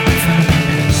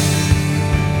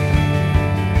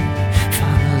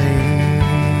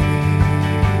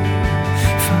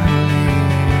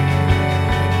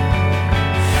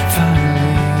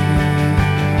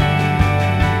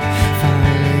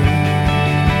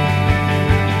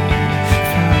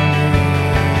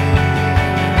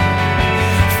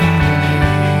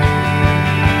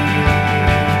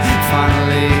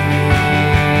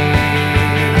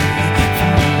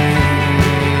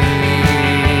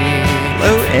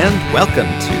and welcome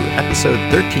to episode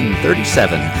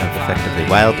 1337 of Effectively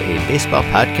Wild, a baseball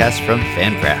podcast from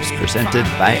Fangraphs, presented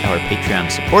by our Patreon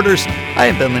supporters. I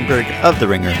am Ben Lindbergh of The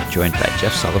Ringer, joined by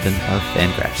Jeff Sullivan of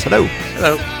Fangraphs. Hello.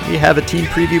 Hello. We have a team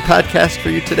preview podcast for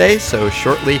you today, so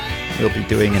shortly we'll be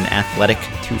doing an athletic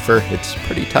twofer. It's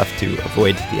pretty tough to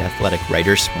avoid the athletic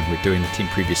writers when we're doing the team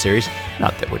preview series,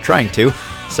 not that we're trying to.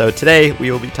 So today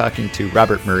we will be talking to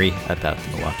Robert Murray about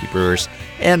the Milwaukee Brewers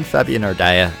and Fabian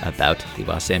Ardaya about the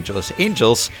Los Angeles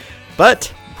Angels.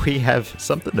 But we have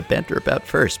something to banter about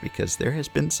first because there has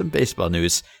been some baseball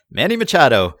news. Manny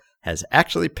Machado has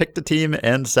actually picked a team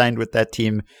and signed with that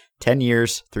team. 10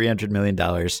 years, $300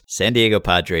 million, San Diego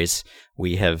Padres.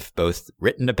 We have both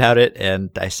written about it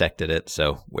and dissected it,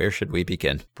 so where should we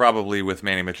begin? Probably with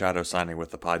Manny Machado signing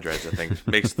with the Padres, I think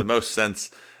makes the most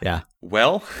sense. Yeah.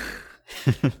 Well,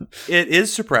 it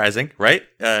is surprising, right?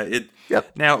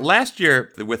 Yep. Now, last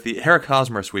year with the Eric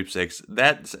Hosmer sweepstakes,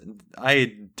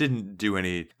 I didn't do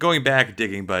any going back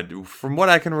digging, but from what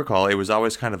I can recall, it was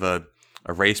always kind of a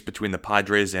race between the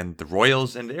Padres and the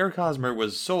Royals, and Eric Hosmer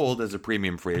was sold as a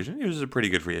premium free agent. He was a pretty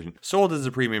good free agent. Sold as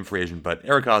a premium free agent, but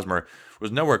Eric Hosmer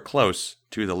was nowhere close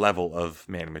to the level of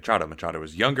Manny Machado. Machado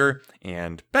was younger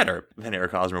and better than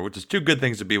Eric Hosmer, which is two good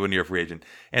things to be when you're a free agent.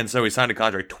 And so he signed a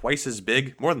contract twice as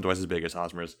big, more than twice as big as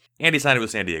Hosmer's, and he signed it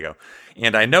with San Diego.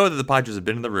 And I know that the Padres have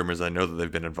been in the rumors. I know that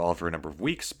they've been involved for a number of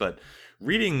weeks, but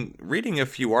reading a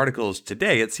few articles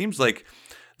today, it seems like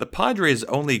the Padres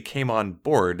only came on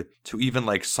board to even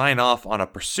sign off on a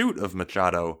pursuit of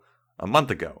Machado a month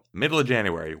ago, middle of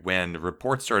January, when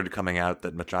reports started coming out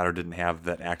that Machado didn't have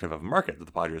that active of a market. That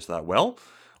the Padres thought, well,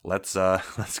 let's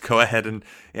go ahead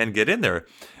and get in there.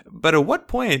 But at what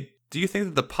point do you think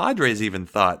that the Padres even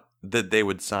thought that they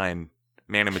would sign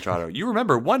Manny Machado? You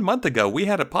remember 1 month ago, we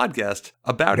had a podcast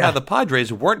about how the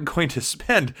Padres weren't going to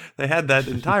spend. They had that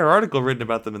entire article written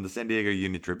about them in the San Diego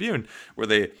Union Tribune where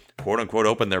they, quote unquote,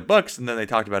 opened their books, and then they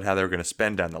talked about how they were going to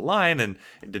spend down the line, and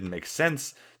it didn't make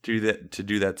sense to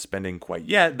do that spending quite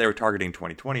yet. They were targeting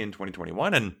 2020 and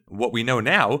 2021, and what we know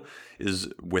now is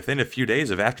within a few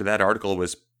days of after that article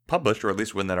was published, or at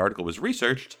least when that article was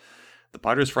researched, the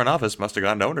Padres front office must have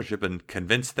gone to ownership and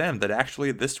convinced them that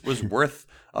actually this was worth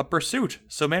a pursuit.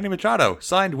 So Manny Machado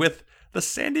signed with the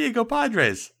San Diego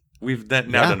Padres. We've now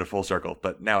done a full circle,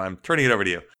 but now I'm turning it over to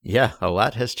you. Yeah, a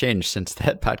lot has changed since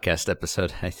that podcast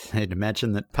episode. I'd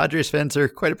imagine that Padres fans are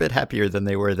quite a bit happier than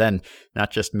they were then.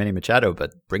 Not just Manny Machado,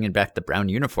 but bringing back the brown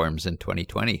uniforms in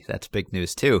 2020. That's big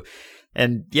news too.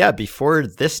 And yeah, before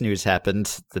this news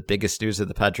happened, the biggest news of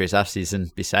the Padres offseason,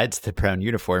 besides the brown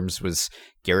uniforms, was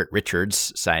Garrett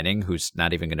Richards signing, who's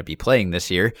not even going to be playing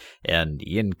this year, and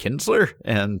Ian Kinsler,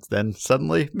 and then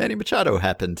suddenly Manny Machado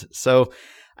happened. So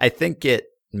I think it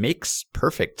makes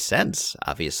perfect sense,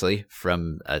 obviously,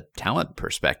 from a talent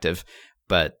perspective,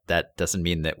 but that doesn't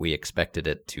mean that we expected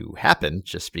it to happen,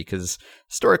 just because,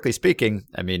 historically speaking,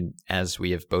 I mean, as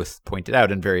we have both pointed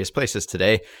out in various places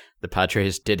today, the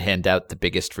Padres did hand out the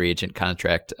biggest free agent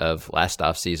contract of last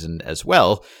offseason as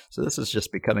well. So this is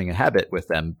just becoming a habit with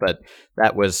them. But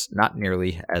that was not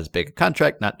nearly as big a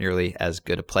contract, not nearly as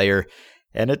good a player.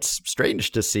 And it's strange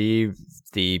to see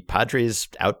the Padres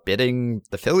outbidding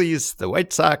the Phillies, the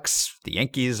White Sox, the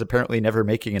Yankees apparently never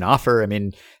making an offer. I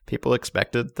mean, people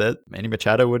expected that Manny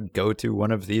Machado would go to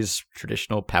one of these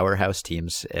traditional powerhouse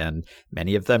teams, and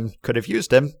many of them could have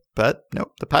used him. But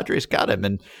nope, the Padres got him.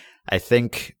 And I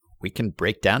think we can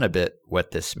break down a bit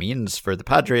what this means for the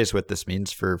Padres, what this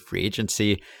means for free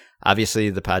agency.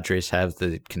 Obviously, the Padres have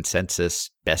the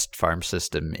consensus best farm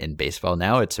system in baseball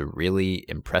now. It's a really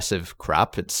impressive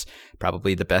crop. It's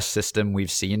probably the best system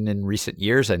we've seen in recent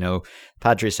years. I know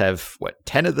Padres have,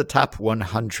 10 of the top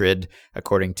 100,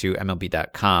 according to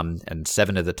MLB.com, and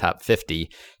 7 of the top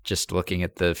 50. Just looking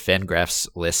at the Fangraphs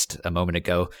list a moment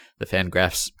ago, the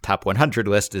Fangraphs top 100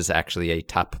 list is actually a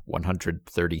top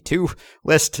 132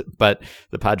 list, but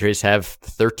the Padres have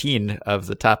 13 of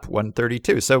the top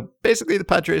 132. So basically, the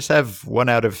Padres have 1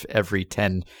 out of every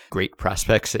 10 great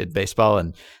prospects in baseball,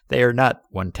 and they are not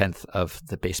 1/10 of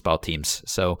the baseball teams.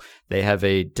 So they have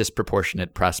a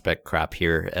disproportionate prospect crop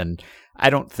here, and I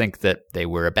don't think that they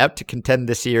were about to contend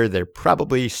this year. They're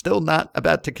probably still not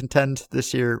about to contend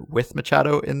this year with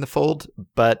Machado in the fold,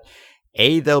 but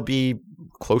they'll be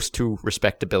close to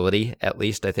respectability. At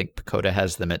least I think PECOTA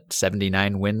has them at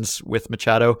 79 wins with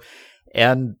Machado.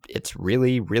 And it's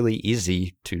really, really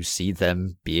easy to see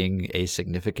them being a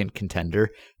significant contender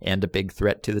and a big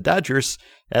threat to the Dodgers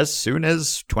as soon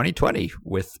as 2020,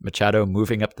 with Machado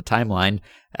moving up the timeline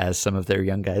as some of their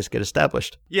young guys get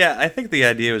established. Yeah, I think the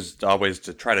idea was always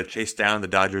to try to chase down the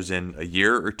Dodgers in a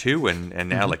year or two, and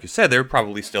now, like you said, they're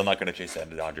probably still not going to chase down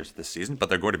the Dodgers this season, but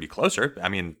they're going to be closer. I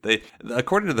mean,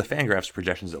 according to the Fangraphs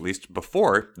projections, at least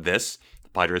before this, the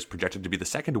Padres projected to be the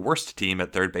second worst team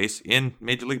at third base in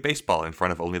Major League Baseball, in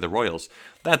front of only the Royals.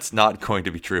 That's not going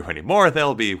to be true anymore.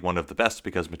 They'll be one of the best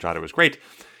because Machado is great.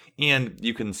 And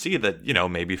you can see that,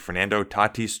 maybe Fernando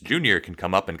Tatis Jr. can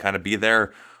come up and kind of be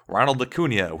their Ronald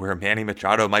Acuna, where Manny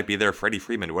Machado might be their Freddie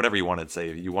Freeman, whatever you want to say.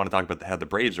 If you want to talk about how the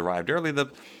Braves arrived early, the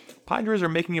Padres are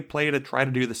making a play to try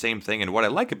to do the same thing. And what I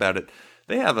like about it,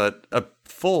 they have a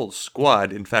full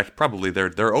squad. In fact, probably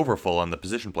they're overfull on the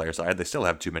position player side. They still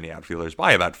have too many outfielders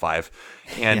by about 5.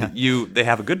 And they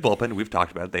have a good bullpen. We've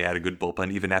talked about it. They had a good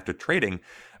bullpen even after trading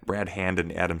Brad Hand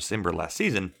and Adam Simber last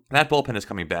season. That bullpen is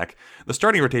coming back. The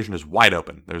starting rotation is wide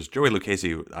open. There's Joey Lucchesi,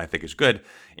 who I think is good,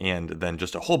 and then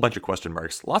just a whole bunch of question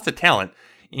marks. Lots of talent.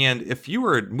 And if you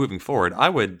were moving forward, I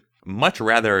would much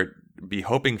rather be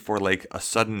hoping for like a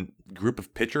sudden group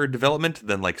of pitcher development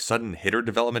than like sudden hitter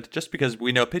development, just because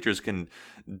we know pitchers can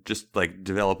just like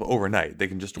develop overnight. They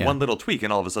can just one little tweak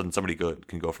and all of a sudden somebody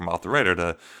can go from off the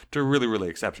radar to really, really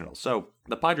exceptional. So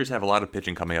the Padres have a lot of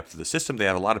pitching coming up to the system. They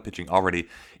have a lot of pitching already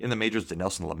in the majors.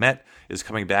 Dinelson Lamet is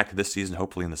coming back this season,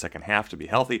 hopefully in the second half, to be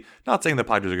healthy. Not saying the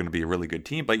Padres are going to be a really good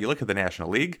team, but you look at the National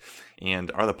League,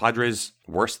 and are the Padres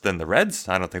worse than the Reds?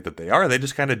 I don't think that they are. They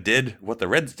just kind of did what the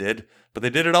Reds did, but they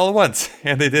did it all at once,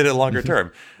 and they did it longer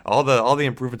term. All the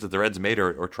improvements that the Reds made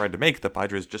or tried to make, the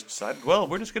Padres just decided, well,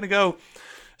 we're just going to go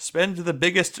spend the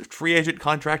biggest free agent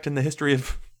contract in the history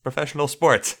of professional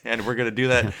sports, and we're going to do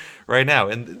that right now.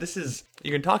 And this is,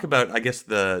 you can talk about, I guess,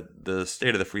 the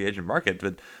state of the free agent market,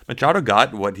 but Machado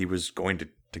got what he was going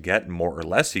to get, more or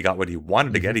less. He got what he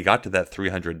wanted to get. He got to that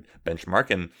 300 benchmark,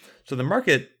 and so the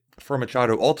market for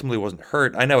Machado ultimately wasn't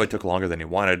hurt. I know it took longer than he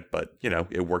wanted, but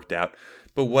it worked out.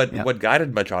 But what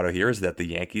guided Machado here is that the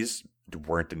Yankees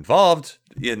weren't involved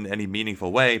in any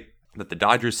meaningful way, that the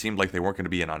Dodgers seemed like they weren't going to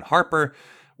be in on Harper,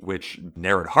 which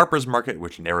narrowed Harper's market,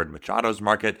 which narrowed Machado's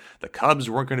market. The Cubs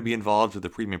weren't going to be involved with the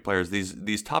premium players.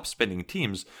 These top spending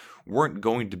teams weren't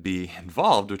going to be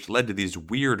involved, which led to these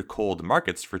weird cold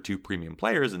markets for 2 premium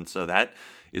players. And so that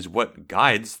is what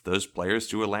guides those players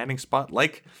to a landing spot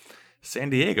like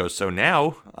San Diego. So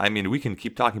now, I mean, we can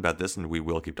keep talking about this, and we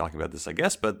will keep talking about this, I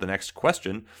guess, but the next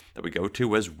question that we go to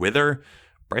was whether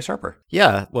Bryce Harper.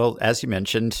 Yeah, well, as you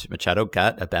mentioned, Machado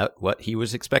got about what he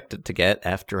was expected to get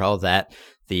after all that.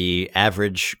 The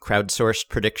average crowdsourced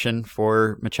prediction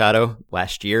for Machado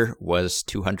last year was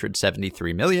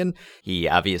 $273 million. He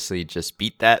obviously just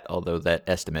beat that, although that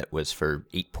estimate was for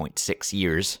 8.6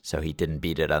 years, so he didn't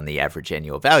beat it on the average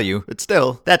annual value. But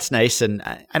still, that's nice, and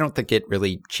I don't think it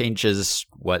really changes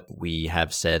what we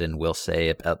have said and will say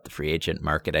about the free agent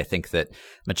market. I think that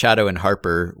Machado and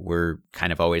Harper were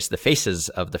kind of always the faces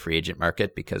of the free agent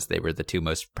market because they were the 2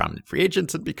 most prominent free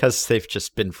agents, and because they've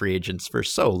just been free agents for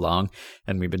so long,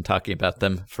 and we've been talking about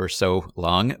them for so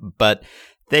long. But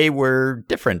they were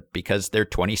different because they're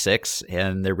 26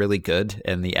 and they're really good,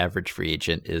 and the average free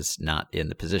agent is not in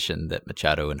the position that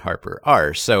Machado and Harper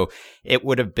are. So it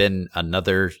would have been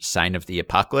another sign of the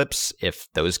apocalypse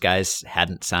if those guys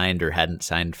hadn't signed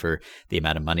for the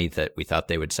amount of money that we thought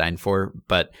they would sign for.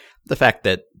 But the fact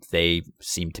that they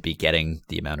seem to be getting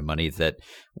the amount of money that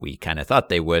we kind of thought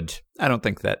they would, I don't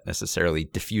think that necessarily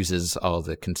diffuses all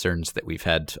the concerns that we've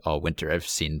had all winter. I've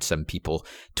seen some people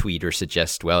tweet or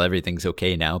suggest, well, everything's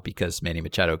okay now because Manny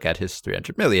Machado got his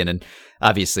 $300 million. And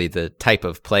obviously the type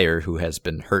of player who has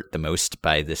been hurt the most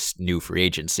by this new free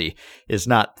agency is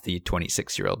not the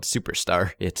 26-year-old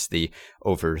superstar. It's the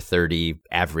over 30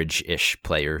 average-ish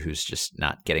player who's just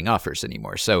not getting offers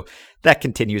anymore. So that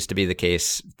continues to be the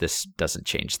case. This doesn't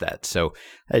change that. So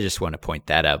I just want to point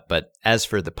that out. But as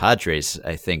for the Padres,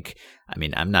 I think, I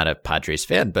mean, I'm not a Padres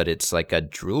fan, but it's like a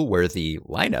drool-worthy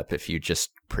lineup if you just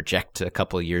project a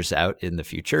couple years out in the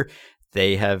future.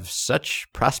 They have such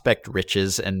prospect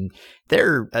riches, and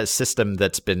they're a system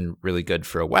that's been really good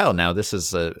for a while now. This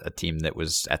is a team that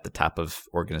was at the top of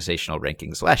organizational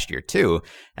rankings last year, too.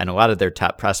 And a lot of their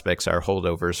top prospects are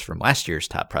holdovers from last year's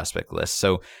top prospect list.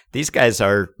 So these guys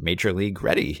are major league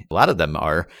ready. A lot of them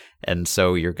are. And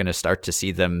so you're going to start to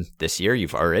see them this year.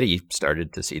 You've already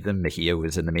started to see them. Mejia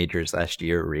was in the majors last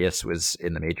year. Urias was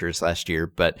in the majors last year.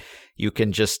 But you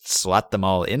can just slot them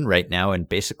all in right now and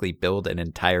basically build an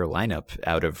entire lineup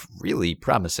out of really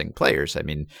promising players. I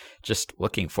mean, just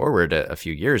looking forward a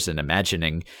few years and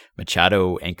imagining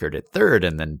Machado anchored at third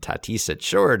and then Tatis at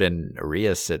short and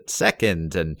Urias at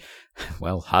second and,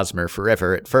 well, Hosmer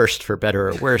forever at first, for better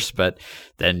or worse. But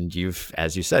then you've,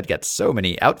 as you said, got so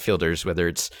many outfielders, whether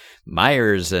it's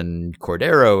Myers and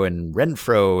Cordero and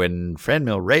Renfroe and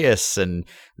Franmil Reyes and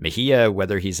Mejia,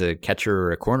 whether he's a catcher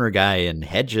or a corner guy, and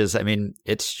Hedges. I mean,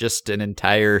 it's just an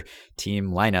entire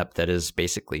team lineup that is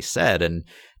basically set, and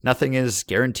nothing is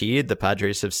guaranteed. The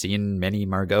Padres have seen Manny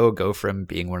Margot go from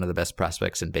being one of the best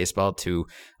prospects in baseball to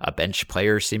a bench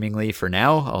player seemingly for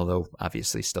now, although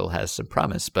obviously still has some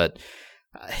promise. But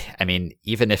I mean,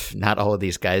 even if not all of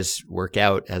these guys work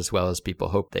out as well as people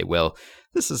hope they will,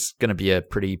 this is going to be a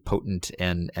pretty potent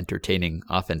and entertaining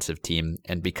offensive team.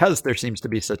 And because there seems to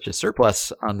be such a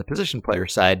surplus on the position player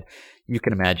side, you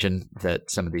can imagine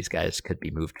that some of these guys could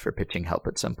be moved for pitching help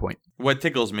at some point. What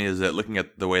tickles me is that looking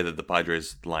at the way that the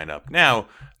Padres line up now,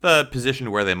 the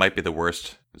position where they might be the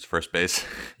worst is first base,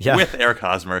 with Eric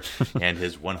Hosmer and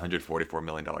his $144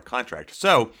 million contract.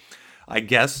 So I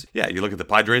guess, you look at the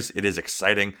Padres, it is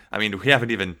exciting. I mean, we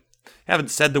haven't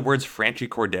said the words Franchy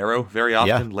Cordero very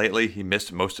often lately. He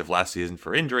missed most of last season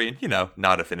for injury and,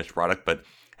 not a finished product, but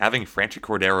having Franchy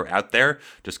Cordero out there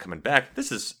just coming back,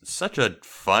 this is such a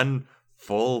fun,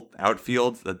 full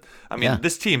outfield.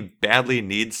 This team badly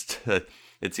needs to,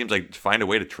 it seems like, find a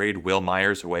way to trade Will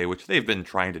Myers away, which they've been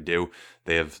trying to do.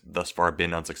 They have thus far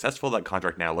been unsuccessful. That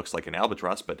contract now looks like an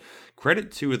albatross, but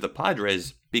credit to the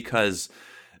Padres because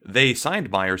they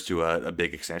signed Myers to a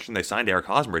big extension. They signed Eric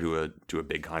Hosmer to a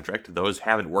big contract. Those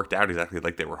haven't worked out exactly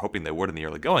like they were hoping they would in the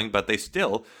early going, but they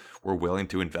still were willing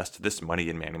to invest this money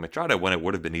in Manny Machado when it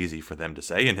would have been easy for them to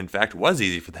say, and in fact was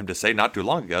easy for them to say not too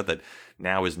long ago, that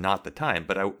now is not the time.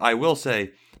 But I will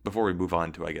say, before we move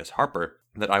on to, I guess, Harper,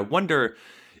 that I wonder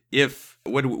if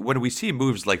when we see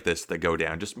moves like this that go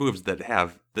down, just moves that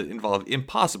involve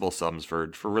impossible sums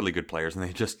for really good players, and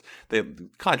they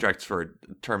have contracts for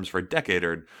terms for a decade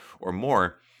or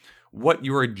more, what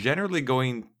you are generally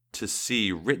going to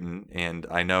see written, and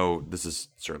I know this is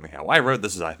certainly how I wrote,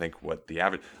 this is, I think, what the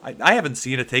average, I haven't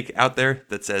seen a take out there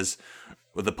that says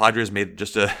the Padres made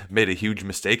a huge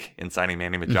mistake in signing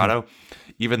Manny Machado,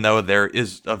 even though there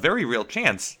is a very real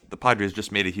chance the Padres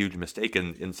just made a huge mistake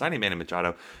in signing Manny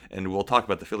Machado, and we'll talk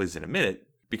about the Phillies in a minute,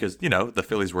 because, the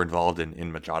Phillies were involved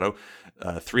in Machado.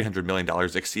 $300 million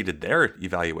exceeded their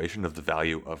evaluation of the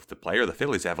value of the player. The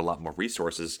Phillies have a lot more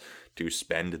resources to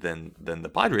spend than the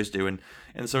Padres do. And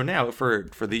so now for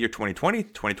the year 2020,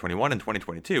 2021, and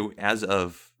 2022, as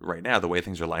of right now, the way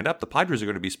things are lined up, the Padres are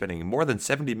going to be spending more than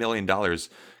 $70 million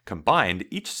combined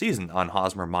each season on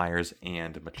Hosmer, Myers,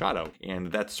 and Machado.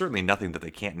 And that's certainly nothing that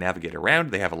they can't navigate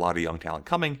around. They have a lot of young talent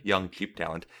coming, young, cheap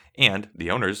talent, and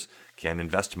the owners can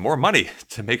invest more money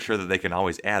to make sure that they can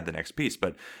always add the next piece.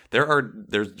 But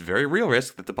there's very real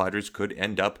risk that the Padres could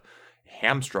end up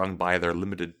hamstrung by their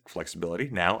limited flexibility.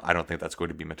 Now, I don't think that's going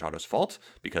to be Machado's fault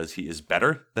because he is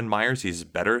better than Myers. He's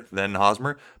better than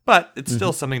Hosmer, but it's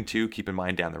still something to keep in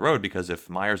mind down the road, because if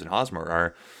Myers and Hosmer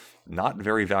are not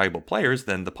very valuable players,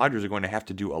 then the Padres are going to have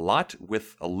to do a lot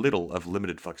with a little of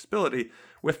limited flexibility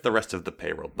with the rest of the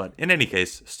payroll. But in any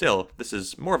case, still, this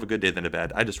is more of a good day than a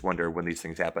bad. I just wonder when these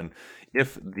things happen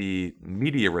if the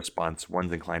media response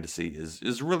one's inclined to see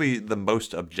is really the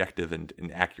most objective and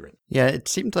accurate. Yeah, it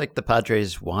seemed like the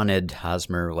Padres wanted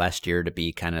Hosmer last year to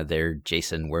be kind of their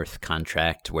Jason Worth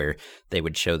contract, where they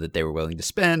would show that they were willing to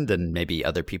spend and maybe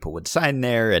other people would sign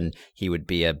there and he would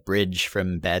be a bridge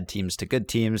from bad teams to good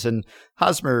teams. And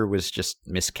Hosmer was just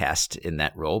miscast in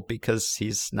that role because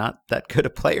he's not that good a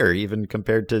player, even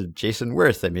compared to Jason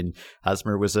Worth. I mean,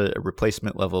 Hosmer was a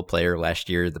replacement level player last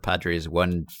year. The Padres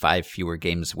won 5 fewer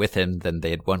games with him than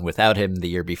they had won without him the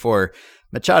year before.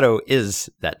 Machado is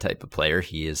that type of player.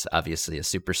 He is obviously a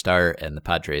superstar, and the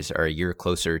Padres are a year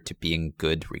closer to being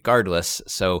good regardless.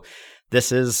 So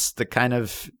this is the kind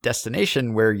of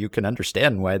destination where you can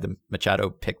understand why the Machado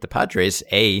picked the Padres.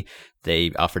 A,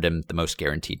 they offered him the most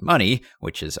guaranteed money,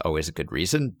 which is always a good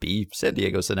reason. B, San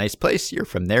Diego's a nice place. You're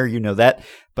from there, you know that.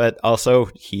 But also,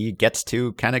 he gets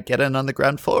to kind of get in on the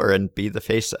ground floor and be the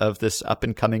face of this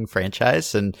up-and-coming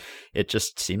franchise. And it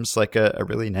just seems like a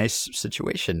really nice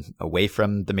situation away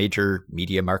from the major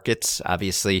media markets.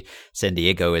 Obviously, San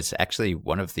Diego is actually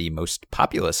one of the most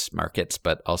populous markets,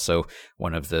 but also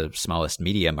one of the smallest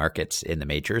media markets in the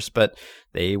majors. But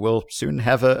they will soon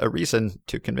have a reason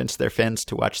to convince their fans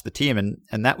to watch the team. team.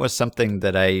 And that was something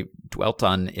that I dwelt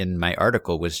on in my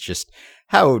article, was just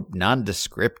how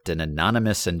nondescript and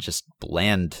anonymous and just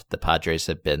bland the Padres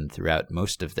have been throughout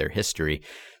most of their history.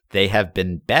 They have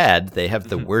been bad. They have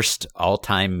the worst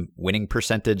all-time winning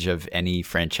percentage of any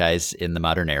franchise in the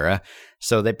modern era.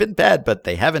 So they've been bad, but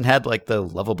they haven't had like the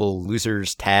lovable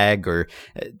losers tag, or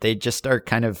they just are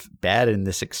kind of bad in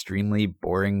this extremely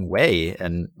boring way.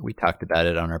 And we talked about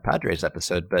it on our Padres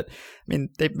episode, but I mean,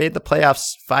 they've made the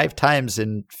playoffs 5 times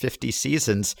in 50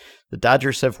 seasons. The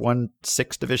Dodgers have won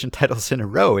 6 division titles in a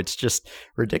row. It's just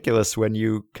ridiculous when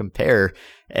you compare.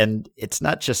 And it's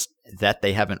not just that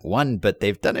they haven't won, but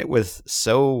they've done it with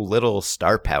so little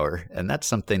star power. And that's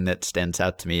something that stands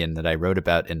out to me and that I wrote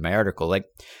about in my article. Like,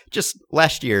 just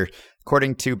last year,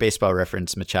 according to Baseball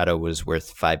Reference, Machado was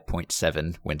worth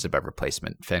 5.7 wins above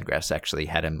replacement. Fangraphs actually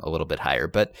had him a little bit higher,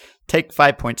 but take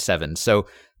 5.7. So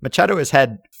Machado has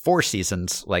had 4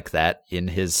 seasons like that in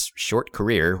his short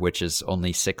career, which is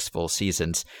only 6 full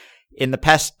seasons. In the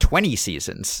past 20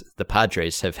 seasons, the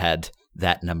Padres have had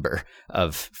that number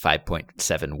of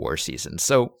 5.7 WAR seasons.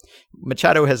 So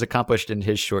Machado has accomplished in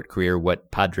his short career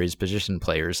what Padres position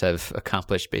players have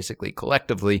accomplished basically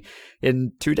collectively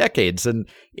in 2 decades. And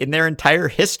in their entire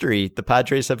history, the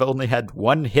Padres have only had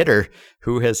one hitter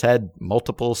who has had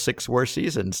multiple 6 WAR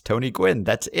seasons, Tony Gwynn.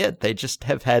 That's it. They just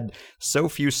have had so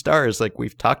few stars. Like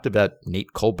we've talked about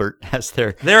Nate Colbert as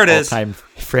their all-time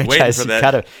franchise.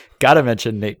 Gotta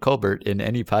mention Nate Colbert in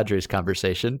any Padres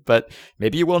conversation, but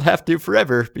maybe you won't have to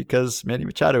forever because Manny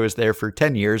Machado is there for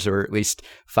 10 years or at least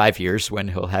 5 years when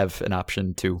he'll have an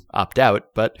option to opt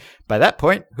out. But by that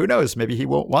point, who knows? Maybe he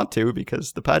won't want to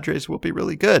because the Padres will be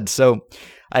really good. So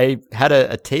I had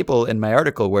a table in my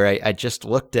article where I just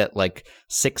looked at like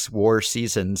 6 WAR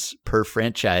seasons per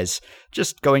franchise,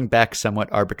 just going back somewhat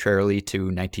arbitrarily to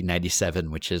 1997,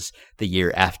 which is the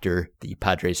year after the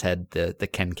Padres had the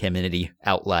Ken Caminiti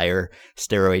outlier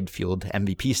steroid-fueled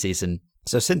MVP season.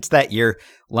 So since that year,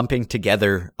 lumping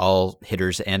together all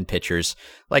hitters and pitchers,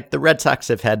 like the Red Sox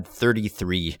have had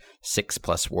 33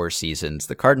 6+ WAR seasons.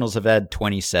 The Cardinals have had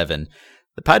 27.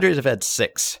 The Padres have had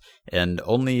 6, and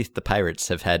only the Pirates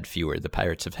have had fewer. The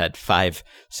Pirates have had 5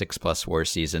 6+ WAR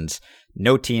seasons.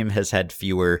 No team has had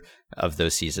fewer of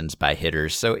those seasons by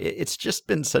hitters. So it's just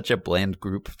been such a bland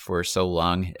group for so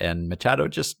long, and Machado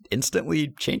just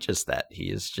instantly changes that.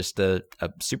 He is just a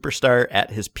superstar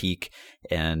at his peak,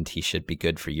 and he should be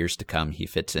good for years to come. He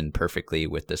fits in perfectly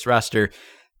with this roster.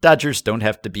 Dodgers don't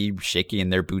have to be shaky in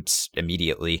their boots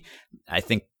immediately. I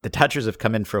think the Dodgers have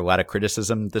come in for a lot of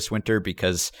criticism this winter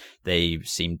because they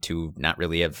seem to not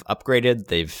really have upgraded.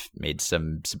 They've made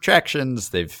some subtractions.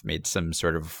 They've made some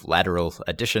sort of lateral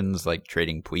additions like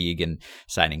trading Puig and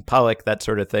signing Pollock, that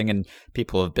sort of thing. And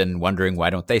people have been wondering,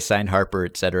 why don't they sign Harper,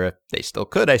 etc. They still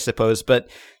could, I suppose, but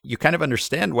you kind of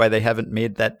understand why they haven't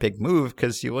made that big move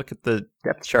because you look at the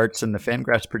depth charts and the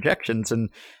Fangraphs projections and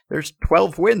there's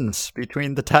 12 wins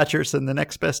between the Dodgers and the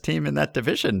next best team in that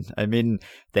division. I mean,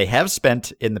 they have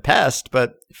spent in the past,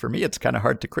 but for me, it's kind of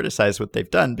hard to criticize what they've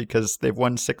done because they've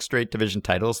won 6 straight division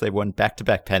titles. They've won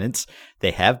back-to-back pennants.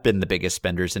 They have been the biggest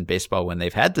spenders in baseball when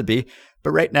they've had to be.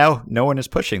 But right now, no one is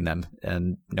pushing them,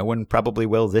 and no one probably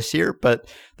will this year.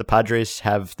 But the Padres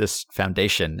have this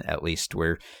foundation, at least,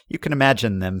 where you can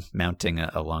imagine them mounting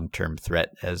a long-term threat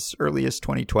as early as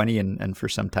 2020 and for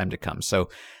some time to come. So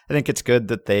I think it's good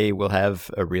that they will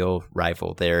have a real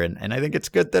rival there. And I think it's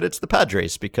good that it's the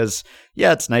Padres because,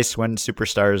 yeah, it's nice when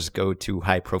superstars go to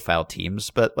high-profile teams,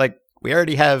 but like, we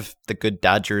already have the good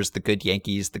Dodgers, the good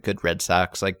Yankees, the good Red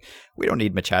Sox. Like, we don't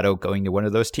need Machado going to one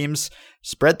of those teams.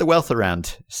 Spread the wealth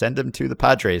around. Send him to the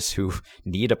Padres, who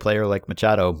need a player like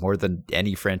Machado more than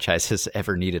any franchise has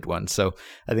ever needed one. So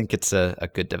I think it's a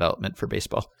good development for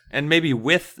baseball. And maybe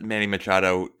with Manny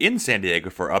Machado in San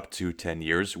Diego for up to 10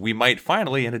 years, we might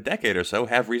finally, in a decade or so,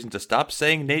 have reason to stop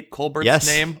saying Nate Colbert's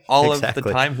name all of the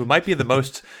time, who might be the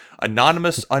most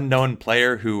anonymous, unknown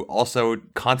player who also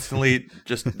constantly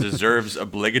just deserves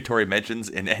obligatory mentions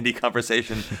in any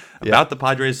conversation about the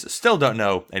Padres. Still don't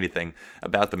know anything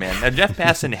about the man. Now, Jeff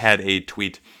Passan had a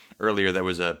tweet earlier that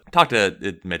was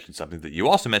it mentioned something that you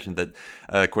also mentioned, that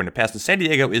according to Passan, San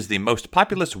Diego is the most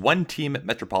populous one-team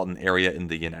metropolitan area in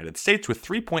the United States with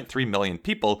 3.3 million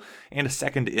people and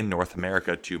second in North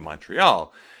America to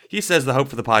Montreal. he says the hope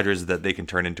for the Padres is that they can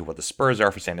turn into what the Spurs are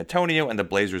for San Antonio and the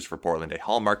Blazers for Portland, a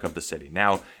hallmark of the city.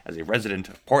 Now, as a resident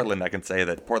of Portland, I can say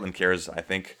that Portland cares, I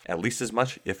think, at least as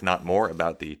much, if not more,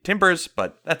 about the Timbers,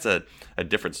 but that's a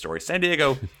different story. San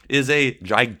Diego is a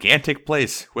gigantic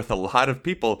place with a lot of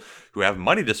people who have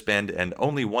money to spend and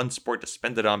only one sport to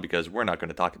spend it on, because we're not going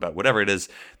to talk about whatever it is,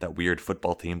 that weird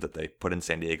football team that they put in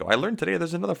San Diego. I learned today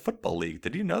there's another football league.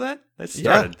 Did you know that? It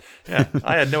started. Yeah,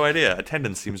 I had no idea.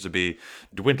 Attendance seems to be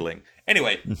dwindling.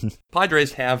 Anyway,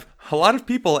 Padres have a lot of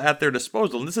people at their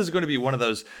disposal, and this is going to be one of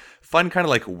those fun kind of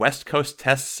like West Coast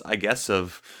tests, I guess,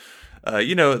 of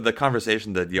the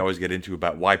conversation that you always get into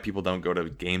about why people don't go to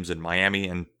games in Miami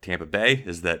and Tampa Bay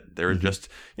is that they're just,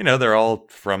 they're all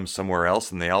from somewhere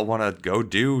else and they all want to go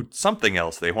do something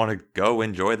else. They want to go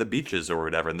enjoy the beaches or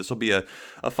whatever. And this will be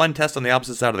a fun test on the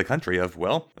opposite side of the country of,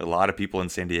 well, a lot of people in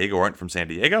San Diego aren't from San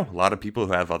Diego. A lot of people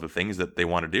who have other things that they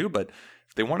want to do, but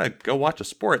if they want to go watch a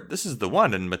sport, this is the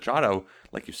one. And Machado,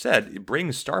 like you said, it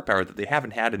brings star power that they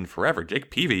haven't had in forever.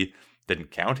 Jake Peavy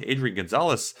didn't count. Adrian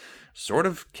Gonzalez sort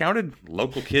of counted.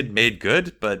 Local kid made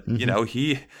good, but,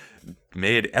 he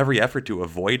made every effort to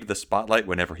avoid the spotlight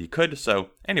whenever he could. So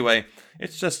anyway,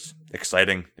 it's just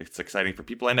exciting. It's exciting for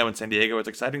people I know in San Diego. It's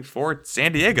exciting for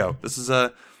San Diego. This is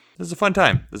a fun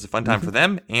time. This is a fun time for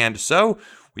them. And so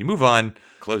we move on,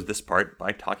 close this part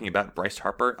by talking about Bryce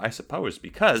Harper, I suppose,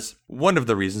 because one of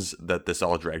the reasons that this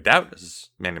all dragged out is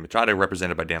Manny Machado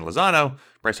represented by Dan Lozano,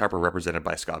 Bryce Harper represented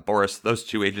by Scott Boras. Those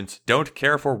two agents don't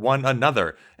care for one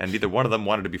another, and neither one of them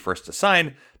wanted to be first to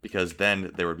sign because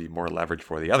then there would be more leverage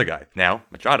for the other guy. Now,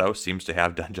 Machado seems to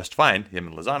have done just fine. Him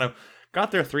and Lozano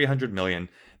got their $300 million.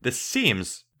 This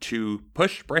seems to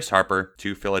push Bryce Harper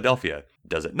to Philadelphia.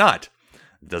 Does it not?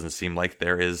 It doesn't seem like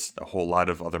there is a whole lot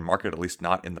of other market, at least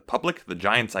not in the public. The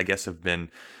Giants, I guess, have been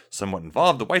somewhat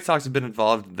involved. The White Sox have been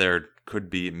involved. There could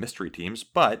be mystery teams,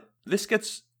 but this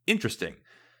gets interesting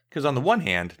because on the one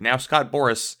hand, now Scott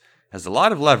Boras has a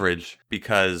lot of leverage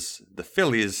because the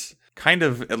Phillies kind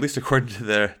of, at least according to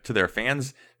their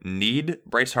fans, need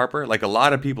Bryce Harper. Like, a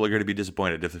lot of people are going to be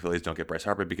disappointed if the Phillies don't get Bryce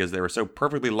Harper because they were so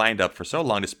perfectly lined up for so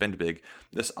long to spend big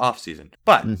this offseason.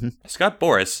 But Scott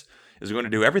Boras is going to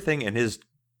do everything in his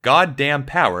goddamn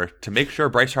power to make sure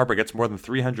Bryce Harper gets more than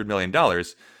 $300 million.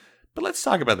 But let's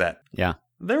talk about that. Yeah.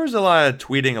 There was a lot of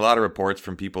tweeting, a lot of reports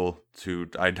from people who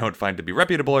I don't find to be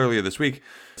reputable earlier this week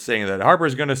saying that Harper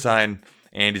is going to sign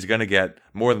and he's going to get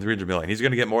more than $300 million. He's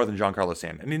going to get more than Giancarlo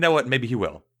Stanton. And you know what? Maybe he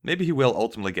will. Maybe he will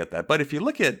ultimately get that. But if you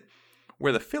look at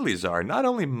where the Phillies are, not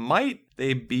only might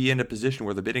they be in a position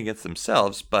where they're bidding against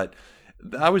themselves, but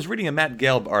I was reading a Matt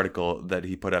Gelb article that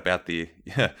he put up at the,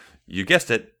 you guessed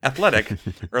it, Athletic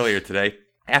earlier today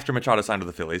after Machado signed to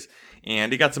the Phillies.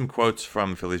 And he got some quotes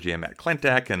from Phillies GM Matt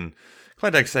Klentak. And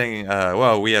Klentak saying,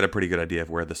 well, we had a pretty good idea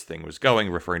of where this thing was going,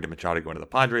 referring to Machado going to the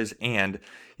Padres. And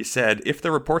he said, if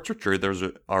the reports are true, there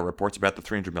are reports about the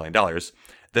 $300 million,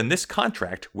 then this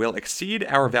contract will exceed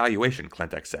our valuation,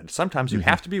 Klentak said. Sometimes you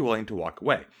have to be willing to walk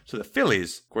away. So the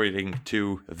Phillies, according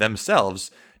to themselves,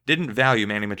 didn't value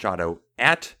Manny Machado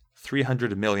at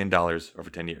 $300 million over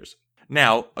 10 years.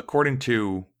 Now, according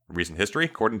to recent history,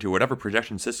 according to whatever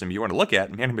projection system you want to look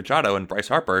at, Manny Machado and Bryce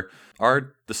Harper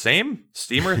are the same.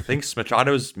 Steamer thinks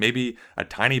Machado's maybe a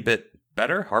tiny bit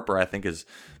better. Harper, I think, is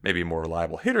maybe a more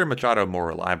reliable hitter. Machado, more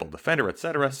reliable defender,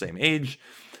 etc. Same age.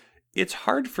 It's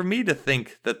hard for me to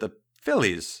think that the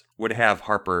Phillies would have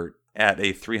Harper at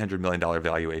a $300 million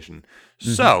valuation.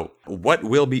 So what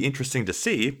will be interesting to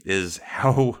see is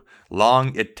how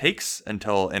long it takes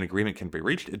until an agreement can be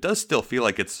reached. It does still feel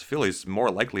like it's Phillies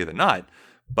more likely than not,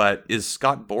 but is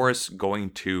Scott Boras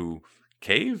going to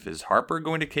cave? Is Harper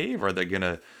going to cave? Are they going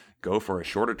to go for a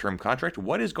shorter term contract?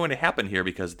 What is going to happen here?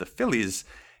 Because the Phillies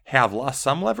have lost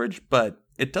some leverage, but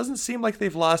it doesn't seem like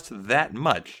they've lost that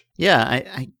much. Yeah,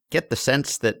 I get the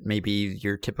sense that maybe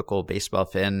your typical baseball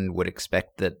fan would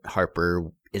expect that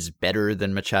Harper is better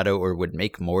than Machado or would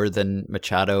make more than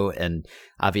Machado. And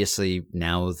obviously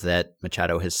now that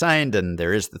Machado has signed and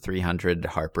there is the 300,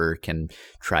 Harper can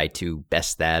try to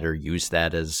best that or use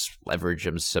that as leverage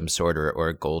of some sort or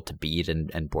a goal to beat. And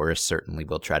Boras certainly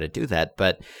will try to do that.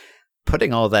 But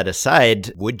putting all that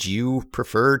aside, would you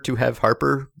prefer to have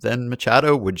Harper than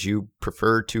Machado? Would you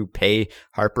prefer to pay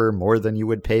Harper more than you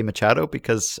would pay Machado?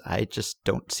 Because I just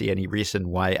don't see any reason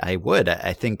why I would.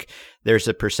 I think there's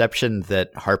a perception that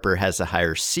Harper has a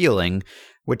higher ceiling,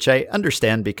 which I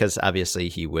understand because obviously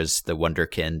he was the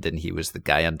wonderkind and he was the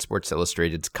guy on Sports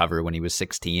Illustrated's cover when he was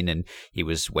 16 and he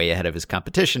was way ahead of his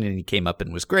competition and he came up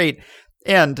and was great.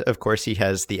 And of course he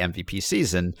has the MVP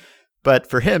season. But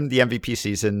for him, the MVP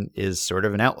season is sort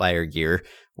of an outlier year,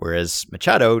 whereas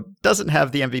Machado doesn't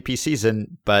have the MVP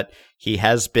season, but he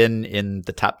has been in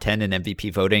the top 10 in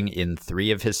MVP voting in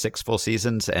 3 of his 6 full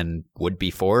seasons and would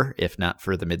be 4 if not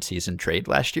for the midseason trade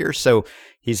last year. So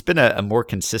he's been a more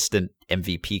consistent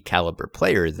MVP caliber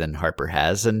player than Harper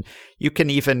has. And you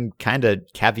can even kind of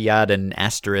caveat and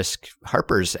asterisk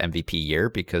Harper's MVP year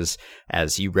because,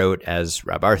 as you wrote, as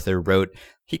Rob Arthur wrote,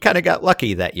 he kind of got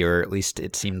lucky that year, or at least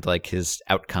it seemed like his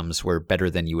outcomes were better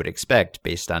than you would expect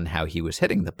based on how he was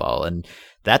hitting the ball. And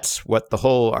that's what the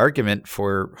whole argument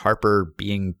for Harper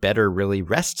being better really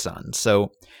rests on.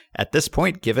 So at this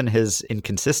point, given his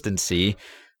inconsistency,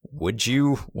 would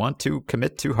you want to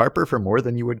commit to Harper for more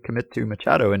than you would commit to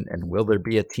Machado? And will there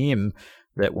be a team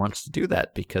that wants to do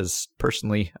that? Because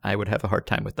personally, I would have a hard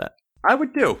time with that. I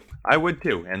would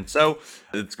too. And so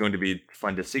it's going to be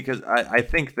fun to see because I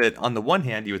think that on the one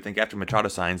hand, you would think after Machado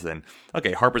signs, then,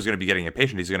 okay, Harper's going to be getting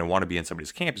impatient. He's going to want to be in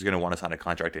somebody's camp. He's going to want to sign a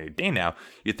contract any day now.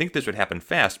 You'd think this would happen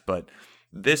fast, but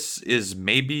this is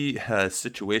maybe a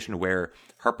situation where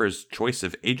Harper's choice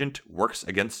of agent works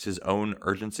against his own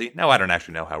urgency. Now, I don't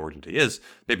actually know how urgent he is.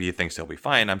 Maybe he thinks he'll be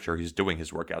fine. I'm sure he's doing his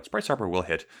workouts. Bryce Harper will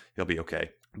hit. He'll be okay.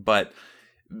 But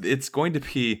it's going to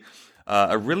be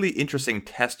a really interesting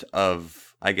test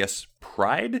of, I guess,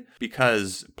 pride,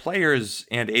 because players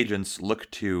and agents look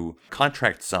to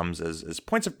contract sums as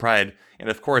points of pride. And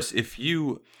of course, if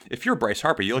you're Bryce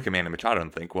Harper, you look at Manny Machado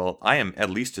and think, well, I am at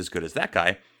least as good as that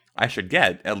guy. I should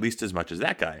get at least as much as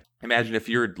that guy. Imagine if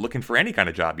you're looking for any kind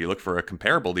of job, you look for a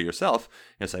comparable to yourself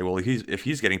and say, well, if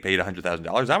he's getting paid $100,000,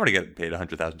 I'm going to get paid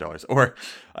 $100,000. Or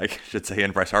I should say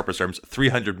in Bryce Harper's terms,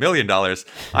 $300 million.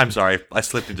 I'm sorry, I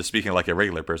slipped into speaking like a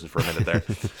regular person for a minute there.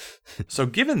 So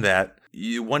given that,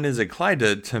 one is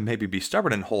inclined to maybe be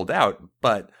stubborn and hold out,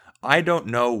 but I don't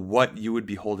know what you would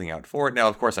be holding out for. Now,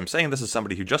 of course, I'm saying this is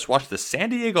somebody who just watched the San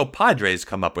Diego Padres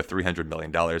come up with $300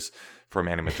 million for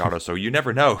Manny Machado, so you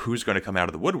never know who's going to come out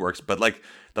of the woodworks. But like,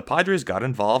 the Padres got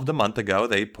involved a month ago.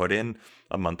 They put in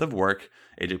a month of work.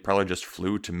 AJ Preller just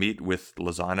flew to meet with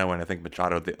Lozano and I think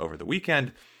Machado over the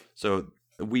weekend. So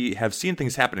we have seen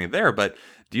things happening there, but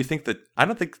do you think that, I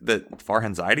don't think that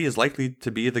Farhan Zaidi is likely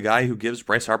to be the guy who gives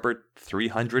Bryce Harper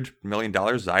 $300 million.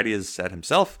 Zaidi has said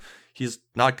himself he's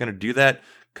not going to do that.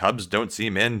 Cubs don't see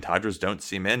him in. Dodgers don't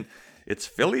see him in. It's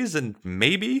Phillies and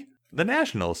maybe the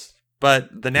Nationals.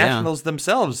 But the Nationals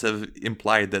themselves have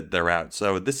implied that they're out.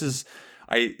 So this is,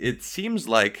 it seems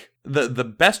like the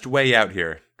best way out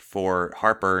here for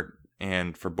Harper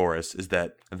and for Boras is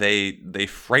that they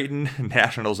frighten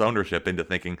Nationals ownership into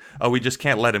thinking, oh, we just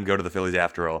can't let him go to the Phillies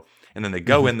after all. And then they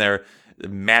go in there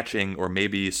matching or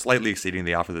maybe slightly exceeding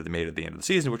the offer that they made at the end of the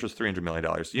season, which was $300 million.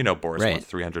 You know, Boras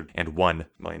wants $301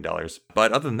 million.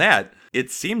 But other than that, it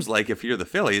seems like if you're the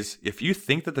Phillies, if you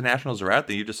think that the Nationals are out,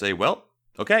 then you just say, well,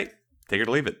 okay, take it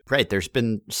or leave it. Right. There's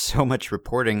been so much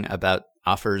reporting about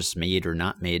offers made or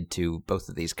not made to both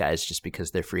of these guys just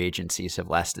because their free agencies have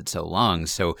lasted so long.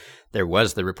 So there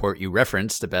was the report you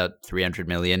referenced about $300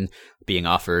 million being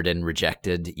offered and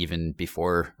rejected even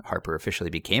before Harper officially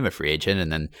became a free agent.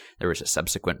 And then there was a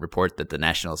subsequent report that the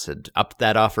Nationals had upped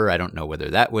that offer. I don't know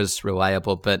whether that was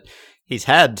reliable, but he's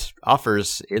had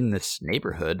offers in this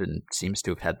neighborhood and seems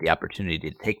to have had the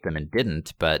opportunity to take them and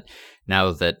didn't. But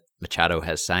now that Machado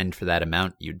has signed for that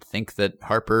amount, you'd think that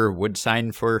Harper would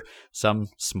sign for some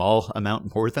small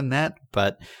amount more than that,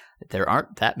 but there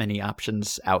aren't that many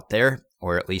options out there,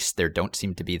 or at least there don't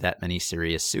seem to be that many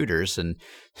serious suitors. And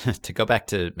to go back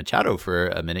to Machado for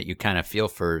a minute, you kind of feel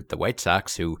for the White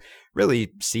Sox, who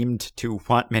really seemed to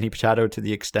want Manny Machado to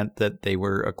the extent that they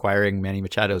were acquiring Manny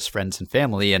Machado's friends and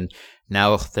family, and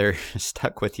now they're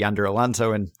stuck with Yonder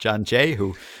Alonso and John Jay,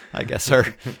 who I guess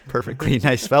are perfectly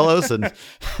nice fellows, and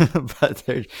but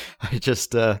they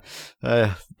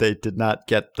did not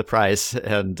get the price.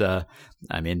 And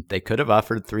I mean, they could have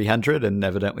offered 300, and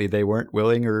evidently they weren't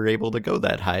willing or able to go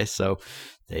that high. So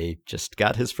they just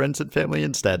got his friends and family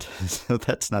instead. So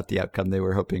that's not the outcome they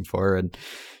were hoping for. And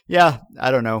yeah,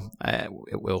 I don't know.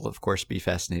 It will, of course, be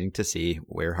fascinating to see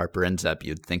where Harper ends up.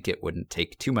 You'd think it wouldn't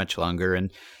take too much longer.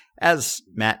 And as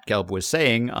Matt Gelb was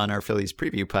saying on our Phillies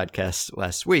preview podcast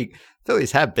last week,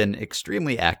 Phillies have been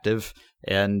extremely active.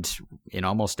 And in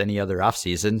almost any other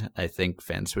offseason, I think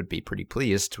fans would be pretty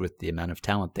pleased with the amount of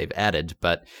talent they've added.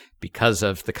 But because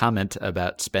of the comment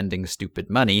about spending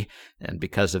stupid money and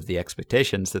because of the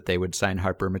expectations that they would sign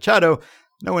Harper Machado,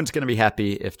 no one's going to be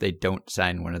happy if they don't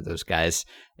sign one of those guys.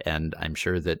 And I'm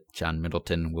sure that John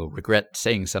Middleton will regret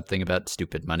saying something about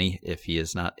stupid money if he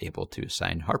is not able to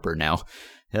sign Harper now.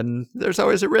 And there's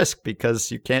always a risk because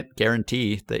you can't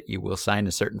guarantee that you will sign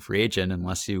a certain free agent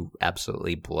unless you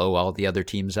absolutely blow all the other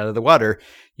teams out of the water.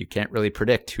 You can't really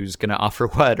predict who's going to offer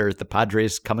what, or the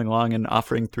Padres coming along and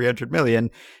offering $300 million,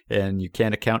 and you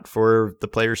can't account for the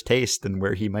player's taste and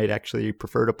where he might actually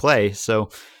prefer to play. So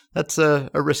that's a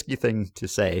risky thing to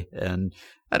say. And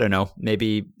I don't know,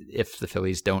 maybe if the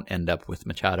Phillies don't end up with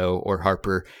Machado or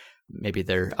Harper, maybe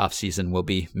their offseason will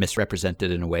be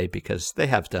misrepresented in a way because they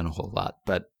have done a whole lot.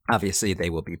 But obviously they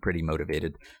will be pretty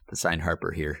motivated to sign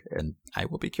Harper here. And I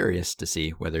will be curious to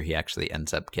see whether he actually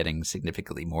ends up getting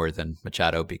significantly more than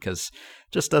Machado, because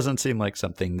it just doesn't seem like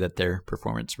something that their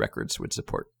performance records would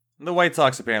support. The White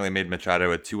Sox apparently made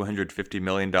Machado a $250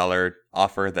 million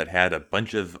offer that had a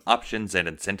bunch of options and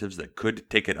incentives that could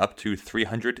take it up to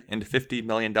 $350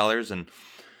 million. And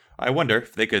I wonder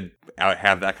if they could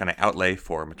have that kind of outlay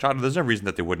for Machado. There's no reason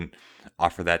that they wouldn't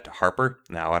offer that to Harper.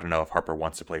 Now, I don't know if Harper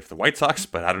wants to play for the White Sox,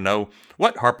 but I don't know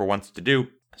what Harper wants to do.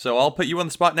 So I'll put you on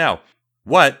the spot now.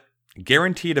 What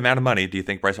guaranteed amount of money do you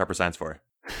think Bryce Harper signs for?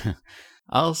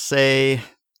 I'll say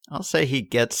he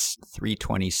gets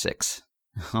 $326.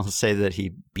 I'll say that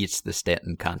he beats the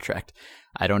Stanton contract.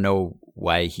 I don't know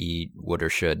why he would or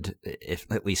should, if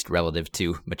at least relative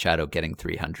to Machado getting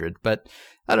 $300, but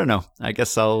I don't know. I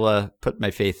guess I'll put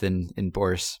my faith in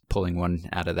Boris pulling one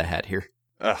out of the hat here.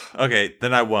 Okay,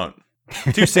 then I won't.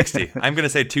 $260. I'm going to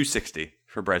say $260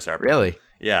 for Bryce Harper. Really?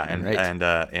 Yeah,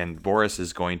 and Boris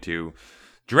is going to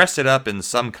dress it up in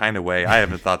some kind of way. I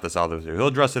haven't thought this all the way through. He'll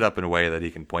dress it up in a way that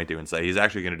he can point to and say he's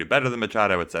actually going to do better than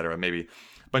Machado, etc. Maybe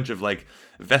bunch of like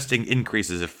vesting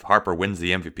increases if Harper wins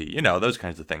the MVP, those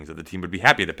kinds of things that the team would be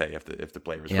happy to pay if the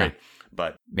player was great.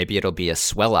 But maybe it'll be a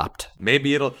swell opt.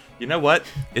 Maybe it'll, you know what?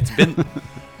 It's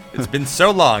been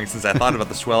so long since I thought about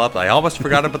the swell up. I almost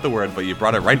forgot about the word, but you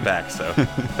brought it right back. So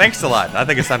thanks a lot. I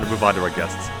think it's time to move on to our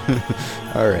guests.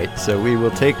 All right. So we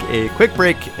will take a quick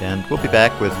break and we'll be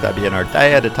back with Fabian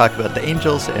Ardaya to talk about the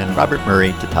Angels and Robert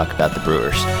Murray to talk about the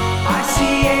Brewers. I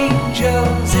see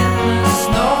angels in the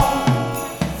snow.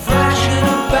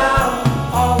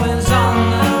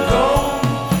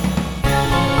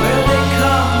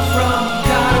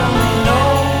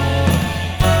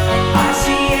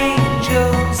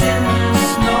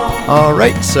 All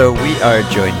right, so we are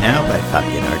joined now by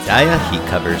Fabian Ardaya. He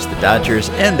covers the Dodgers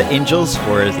and the Angels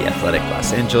for The Athletic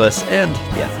Los Angeles and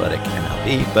The Athletic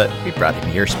MLB, but we brought him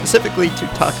here specifically to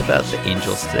talk about the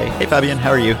Angels today. Hey, Fabian, how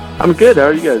are you? I'm good. How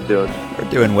are you guys doing? We're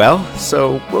doing well.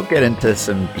 So we'll get into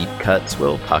some deep cuts.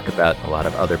 We'll talk about a lot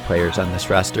of other players on this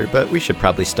roster, but we should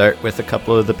probably start with a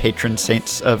couple of the patron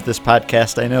saints of this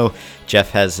podcast. I know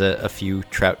Jeff has a few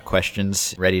Trout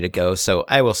questions ready to go, so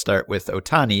I will start with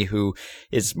Ohtani, who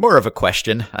is more of a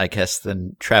question, I guess,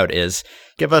 than Trout is.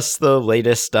 Give us the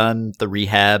latest on the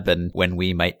rehab and when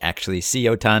we might actually see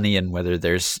Ohtani and whether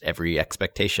there's every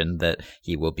expectation that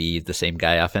he will be the same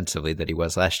guy offensively that he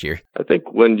was last year. I think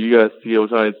when you guys see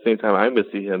Ohtani at the same time, I'm going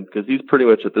to see him because he's pretty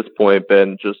much at this point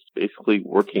been just basically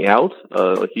working out.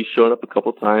 He's shown up a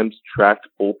couple times, tracked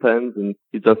bullpens, and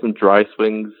he's done some dry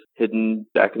swings hidden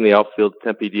back in the outfield at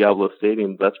Tempe Diablo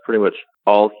Stadium. That's pretty much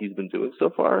all he's been doing so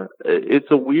far.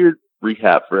 It's a weird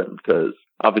rehab for him because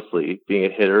obviously being a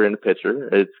hitter and a pitcher,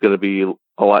 it's going to be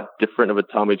a lot different of a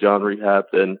Tommy John rehab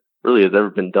than really has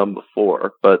ever been done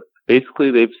before. But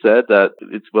basically they've said that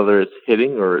it's whether it's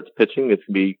hitting or it's pitching, it's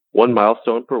going to be one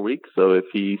milestone per week. So if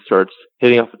he starts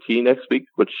hitting off a tee next week,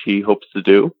 which he hopes to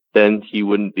do, then he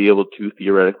wouldn't be able to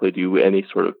theoretically do any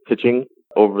sort of pitching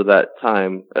over that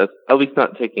time, at least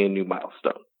not taking a new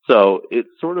milestone. So it's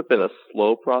sort of been a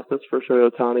slow process for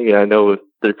Shohei Ohtani. I know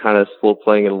they're kind of slow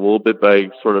playing it a little bit by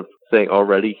sort of saying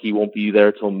already he won't be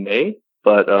there till May,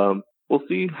 but we'll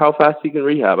see how fast he can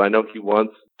rehab. I know he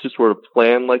wants to sort of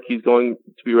plan like he's going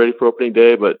to be ready for opening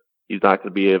day, but he's not going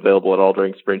to be available at all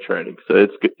during spring training. So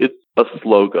it's a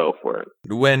slow go for him.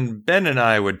 When Ben and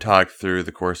I would talk through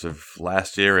the course of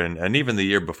last year and even the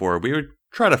year before, we would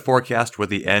try to forecast what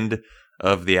the end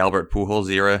of the Albert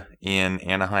Pujols era in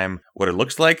Anaheim, what it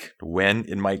looks like, when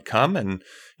it might come. And,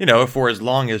 for as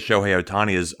long as Shohei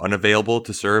Ohtani is unavailable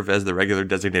to serve as the regular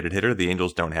designated hitter, the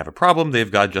Angels don't have a problem.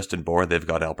 They've got Justin Bour, they've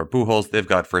got Albert Pujols, they've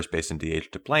got first base and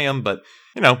DH to play him. But,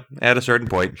 at a certain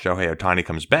point, Shohei Ohtani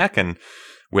comes back, and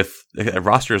with a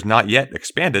roster is not yet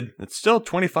expanded, it's still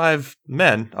 25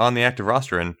 men on the active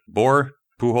roster. And Bour,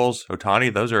 Pujols,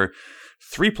 Ohtani, those are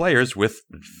three players with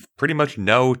pretty much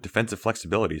no defensive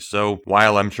flexibility. So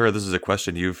while I'm sure this is a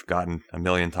question you've gotten a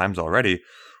million times already,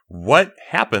 what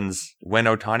happens when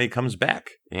Ohtani comes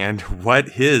back? And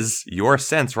what is your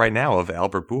sense right now of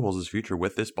Albert Pujols' future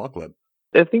with this ball club?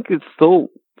 I think it's still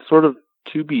sort of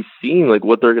to be seen, like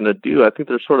what they're going to do. I think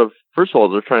they're sort of, first of all,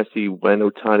 they're trying to see when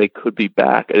Ohtani could be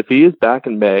back. If he is back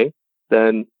in May,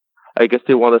 then I guess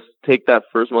they want to take that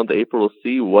first month of April to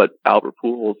see what Albert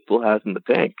Pujols still has in the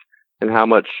tank and how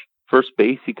much first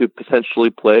base he could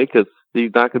potentially play, because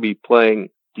he's not going to be playing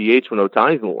DH when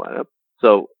Ohtani's in the lineup.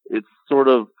 So it's sort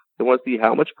of, they want to see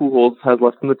how much Pujols has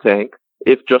left in the tank,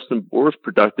 if Justin Bour is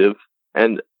productive.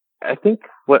 And I think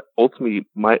what ultimately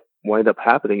might wind up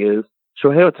happening is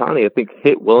Shohei Ohtani, I think,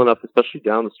 hit well enough, especially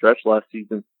down the stretch last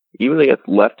season, even against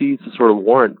lefties, to sort of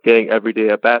warrant getting everyday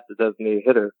at-bats as a designated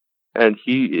hitter. And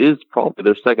he is probably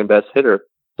their second best hitter,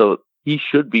 so he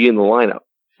should be in the lineup.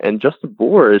 And Justin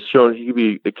Bour has shown he can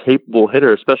be a capable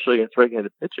hitter, especially against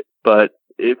right-handed pitching. But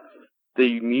if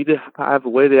they need to have a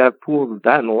way to have Pujols of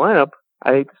that in the lineup,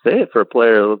 I hate to say it for a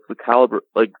player of the caliber,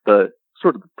 like the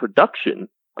sort of production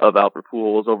of Albert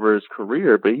Pujols over his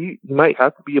career, but he might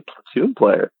have to be a platoon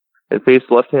player and face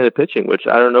left-handed pitching, which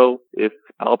I don't know if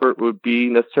Albert would be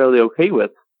necessarily okay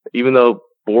with. Even though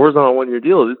Bour's on a one-year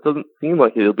deal, this doesn't seem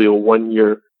like it'll be a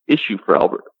one-year issue for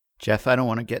Albert. Jeff, I don't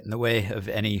want to get in the way of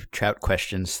any Trout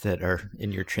questions that are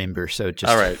in your chamber, so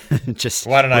just all right. just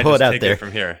why don't I just take there. It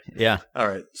from here? Yeah. All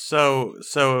right. So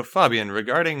Fabian,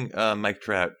 regarding Mike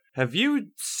Trout, have you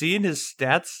seen his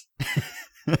stats?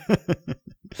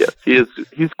 Yes,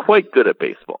 he's quite good at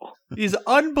baseball. He's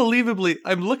unbelievably.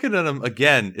 I'm looking at him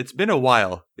again. It's been a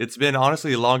while. It's been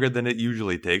honestly longer than it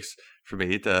usually takes for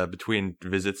me between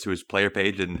visits to his player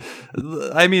page, and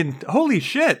I mean, holy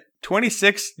shit!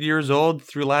 26 years old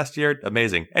through last year,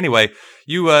 amazing. Anyway,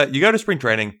 you go to spring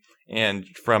training, and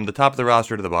from the top of the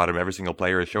roster to the bottom, every single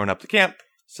player is showing up to camp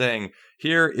saying,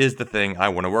 "Here is the thing I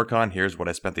want to work on. Here's what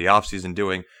I spent the offseason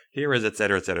doing. Here is et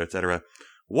cetera, et cetera, et cetera."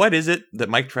 What is it that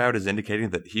Mike Trout is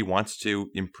indicating that he wants to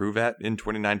improve at in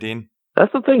 2019?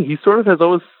 That's the thing. He sort of has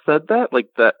always said that, like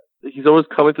that. He's always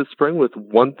come into spring with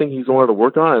one thing he's wanted to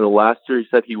work on. And the last year he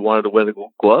said he wanted to win a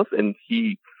Gold Glove, and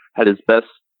he had his best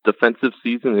defensive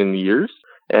season in years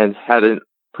and had a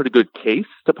pretty good case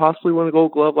to possibly win a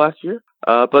Gold Glove last year.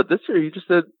 But this year he just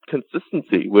said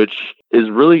consistency, which is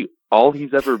really all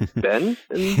he's ever been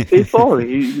in baseball.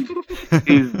 He's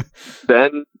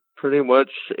been pretty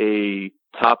much a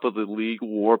top of the league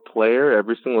WAR player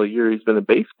every single year he's been in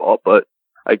baseball, but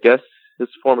I guess his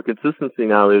form of consistency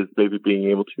now is maybe being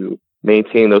able to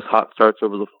maintain those hot starts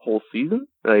over the whole season.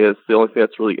 And I guess the only thing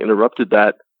that's really interrupted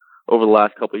that over the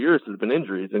last couple of years has been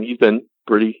injuries, and he's been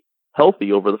pretty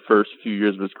healthy over the first few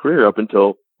years of his career up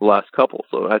until the last couple.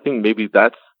 So I think maybe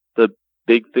that's the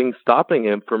big thing stopping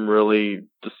him from really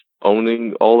just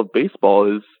owning all of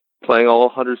baseball, is playing all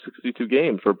 162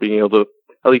 games, or being able to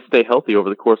at least stay healthy over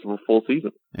the course of a full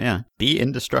season. Yeah, be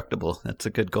indestructible. That's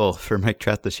a good goal for Mike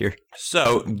Trout this year.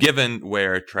 So, given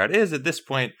where Trout is at this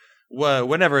point,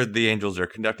 whenever the Angels are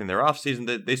conducting their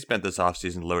offseason, they spent this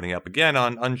offseason loading up again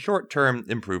on short-term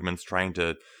improvements, trying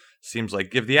to, seems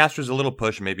like, give the Astros a little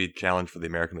push, maybe challenge for the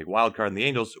American League wildcard, and the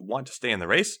Angels want to stay in the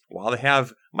race while they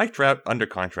have Mike Trout under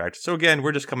contract. So again,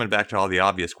 we're just coming back to all the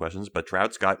obvious questions, but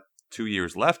Trout's got 2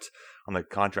 years left on the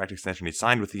contract extension he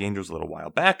signed with the Angels a little while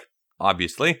back.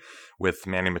 Obviously, with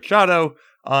Manny Machado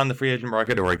on the free agent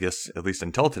market, or I guess at least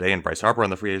until today, and Bryce Harper on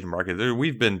the free agent market,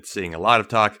 we've been seeing a lot of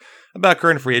talk about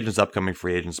current free agents, upcoming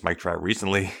free agents. Mike Trout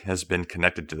recently has been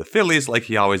connected to the Phillies like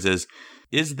he always is.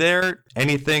 Is there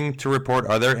anything to report?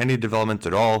 Are there any developments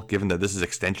at all, given that this is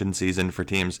extension season for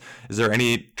teams? Is there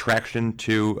any traction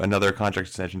to another contract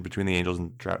extension between the Angels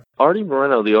and Trout? Artie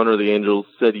Moreno, the owner of the Angels,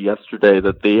 said yesterday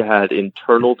that they had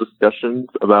internal discussions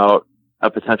about a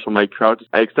potential Mike Trout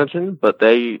extension, but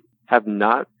they have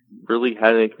not really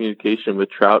had any communication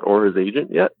with Trout or his agent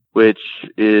yet, which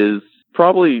is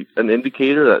probably an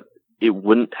indicator that it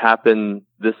wouldn't happen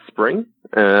this spring.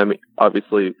 I mean,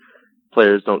 obviously,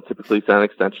 players don't typically sign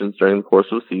extensions during the course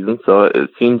of a season, so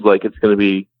it seems like it's going to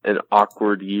be an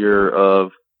awkward year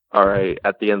of, all right,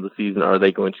 at the end of the season, are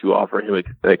they going to offer him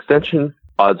an extension?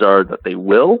 Odds are that they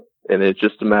will, and it's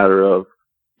just a matter of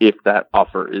if that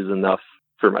offer is enough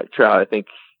for Mike Trout. I think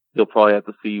he'll probably have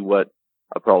to see what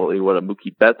a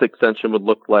Mookie Betts extension would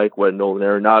look like, what a Nolan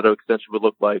Arenado extension would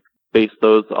look like, base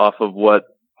those off of what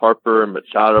Harper and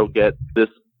Machado get this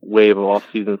wave of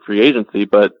off-season free agency.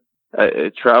 But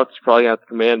Trout's probably going to have to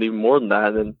command even more than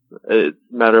that, and it's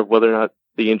a matter of whether or not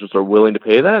the Angels are willing to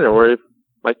pay that, or if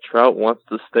Mike Trout wants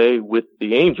to stay with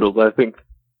the Angels. I think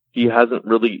he hasn't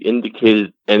really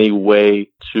indicated any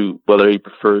way to whether he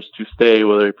prefers to stay,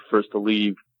 whether he prefers to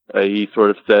leave. He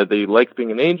sort of said that he likes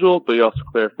being an Angel, but he also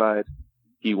clarified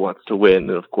he wants to win.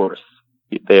 And of course,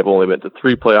 they have only been to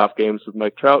 3 playoff games with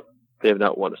Mike Trout. They have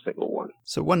not won a single one.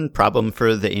 So one problem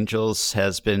for the Angels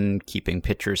has been keeping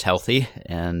pitchers healthy,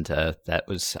 and that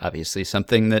was obviously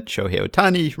something that Shohei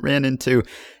Ohtani ran into,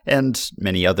 and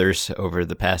many others over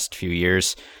the past few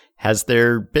years. Has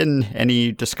there been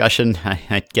any discussion?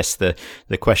 I guess the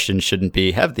question shouldn't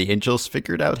be, have the Angels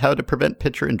figured out how to prevent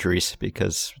pitcher injuries?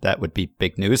 Because that would be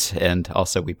big news, and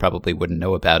also we probably wouldn't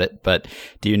know about it. But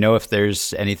do you know if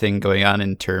there's anything going on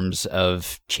in terms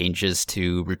of changes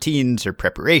to routines or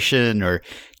preparation or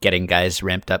getting guys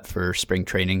ramped up for spring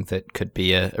training that could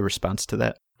be a response to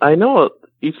that? I know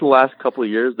each of the last couple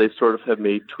of years, they sort of have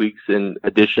made tweaks and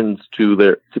additions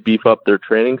to beef up their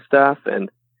training staff and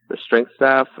their strength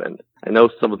staff, and I know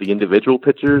some of the individual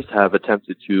pitchers have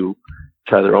attempted to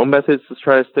try their own methods to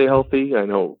try to stay healthy. I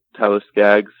know Tyler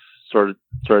Skaggs started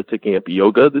taking up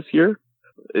yoga this year.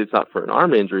 It's not for an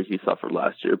arm injury he suffered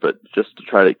last year, but just to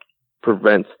try to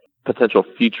prevent potential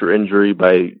future injury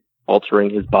by altering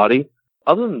his body.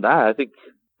 Other than that, I think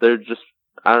they're just,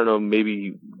 I don't know,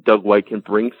 maybe Doug White can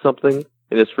bring something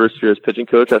in his first year as pitching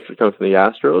coach after coming from the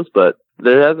Astros, but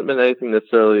there hasn't been anything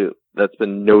necessarily that's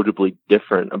been notably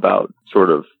different about sort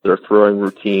of their throwing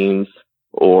routines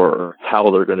or how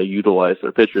they're going to utilize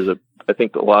their pitchers. I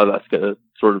think a lot of that's going to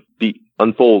sort of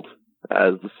unfold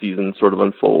as the season sort of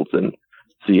unfolds, and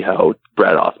see how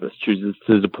Brad Ausmus chooses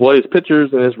to deploy his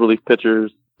pitchers and his relief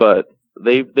pitchers. But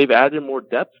they've added more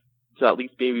depth to at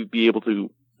least maybe be able to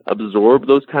absorb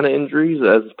those kind of injuries,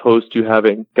 as opposed to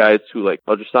having guys who, like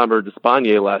Alexander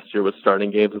Despaigne last year was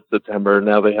starting games in September.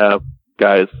 Now they have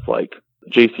guys like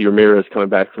JC Ramirez coming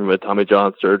back from a Tommy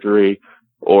John surgery,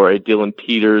 or a Dylan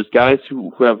Peters, guys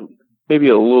who have maybe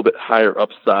a little bit higher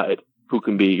upside, who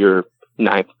can be your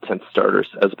 9th, 10th starters,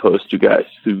 as opposed to guys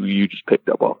who you just picked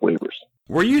up off waivers.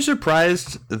 Were you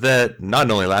surprised that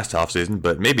not only last offseason,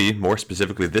 but maybe more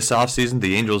specifically this offseason,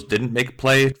 the Angels didn't make a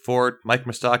play for Mike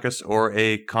Moustakas or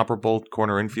a comparable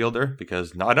corner infielder?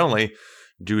 Because not only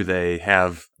do they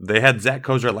had Zach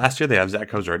Cozart last year, they have Zach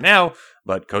Cozart now,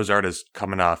 but Cozart is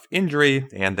coming off injury,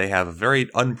 and they have a very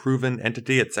unproven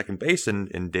entity at second base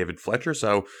in David Fletcher.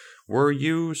 So were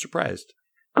you surprised?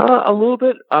 A little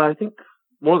bit. I think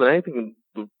more than anything,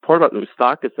 the part about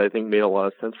Moustakas I think made a lot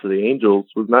of sense for the Angels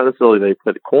was not necessarily they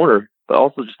played a corner, but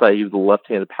also just that he was a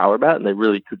left-handed power bat, and they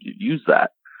really could use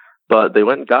that. But they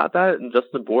went and got that, and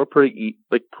Justin Bour pretty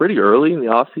early in the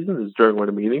offseason, it was during one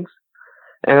of the meetings.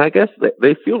 And I guess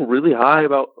they feel really high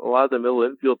about a lot of the middle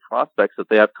infield prospects that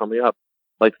they have coming up,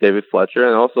 like David Fletcher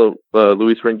and also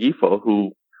Luis Rengifo,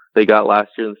 who they got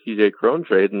last year in the CJ Cron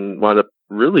trade and wound up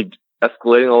really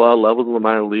escalating a lot of levels in the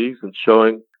minor leagues and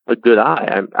showing a good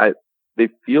eye. They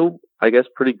feel, I guess,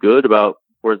 pretty good about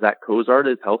where Zach Cozart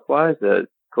is health-wise.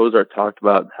 Cozart talked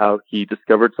about how he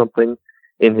discovered something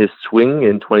in his swing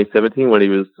in 2017 when he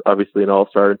was obviously an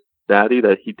all-star in Cincinnati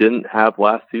that he didn't have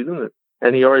last season.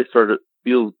 And he already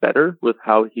feels better with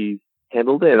how he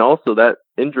handled it. And also that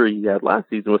injury he had last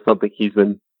season was something he's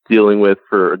been dealing with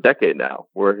for a decade now,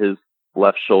 where his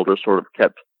left shoulder sort of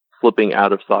kept slipping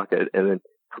out of socket and then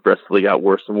progressively got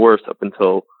worse and worse up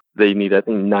until they need, I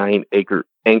think, 9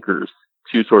 anchors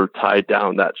to sort of tie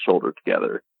down that shoulder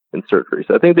together in surgery.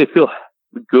 So I think they feel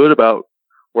good about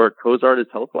where Cozart is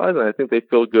health-wise, and I think they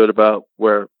feel good about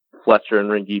where Fletcher and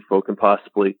Rengifo can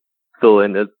possibly fill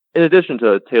in addition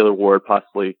to Taylor Ward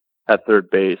possibly at third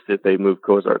base if they move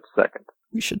Cozart to second.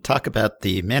 We should talk about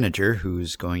the manager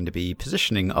who's going to be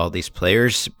positioning all these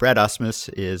players. Brad Ausmus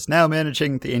is now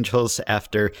managing the Angels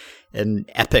after an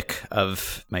epic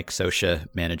of Mike Scioscia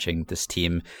managing this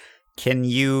team. Can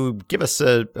you give us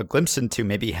a glimpse into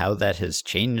maybe how that has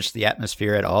changed the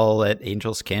atmosphere at all at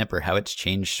Angels camp, or how it's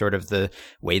changed sort of the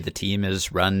way the team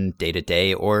is run day to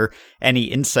day, or any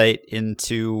insight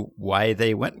into why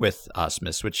they went with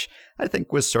Ausmus, which I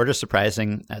think was sort of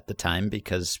surprising at the time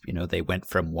because, they went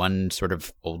from one sort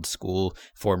of old school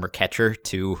former catcher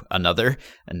to another,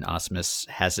 and Ausmus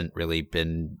hasn't really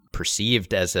been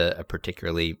perceived as a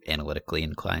particularly analytically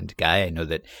inclined guy. I know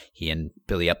that he and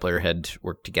Billy Epler had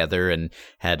worked together and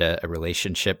had a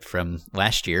relationship from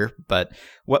last year, but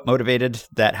what motivated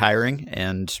that hiring,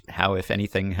 and how, if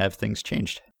anything, have things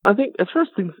changed? I think as far as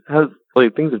things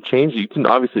have changed, you can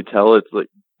obviously tell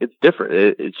it's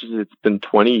different. It's been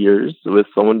 20 years with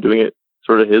someone doing it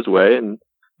sort of his way, and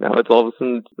now it's all of a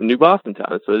sudden a new boss in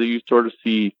town. So you sort of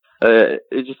see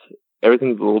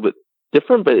everything's a little bit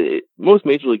different, but most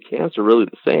major league camps are really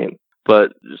the same.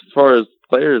 But as far as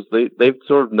players, they've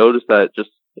sort of noticed that just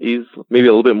he's maybe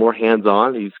a little bit more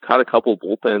hands-on. He's caught a couple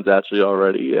bullpens actually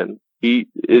already, and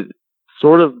it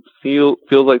sort of feels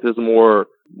like there's more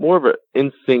of an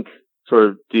in-sync sort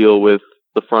of deal with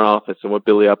the front office and what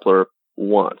Billy Epler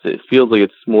wants. It feels like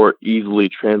it's more easily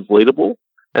translatable.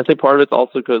 And I think part of it's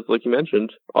also because, like you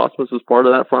mentioned, Ausmus was part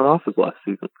of that front office last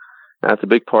season. And that's a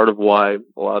big part of why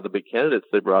a lot of the big candidates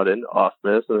they brought in,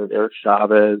 Ausmus and then Eric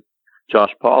Chavez,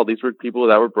 Josh Paul, these were people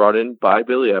that were brought in by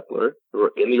Billy Epler, who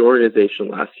were in the organization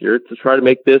last year to try to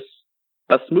make this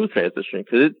a smooth transition.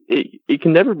 Because it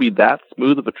can never be that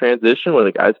smooth of a transition when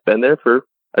a guy's been there for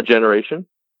a generation.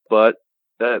 But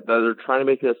that they're trying to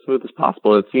make it as smooth as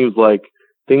possible. And it seems like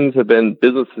things have been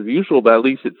business as usual, but at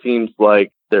least it seems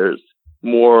like there's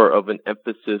more of an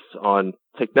emphasis on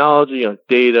technology, on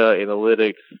data,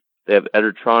 analytics. They have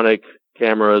Edgertronic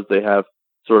cameras. They have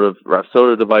sort of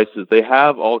Rapsodo devices. They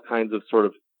have all kinds of sort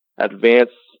of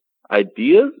advanced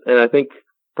ideas. And I think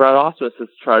Brad Ausmus has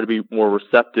tried to be more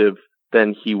receptive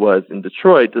than he was in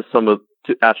Detroit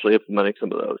to actually implementing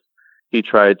some of those. He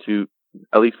tried to,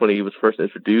 at least when he was first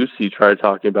introduced, he tried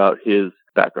talking about his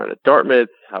background at Dartmouth,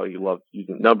 how he loved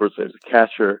using numbers as a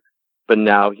catcher. But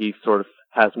now he sort of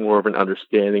has more of an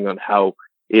understanding on how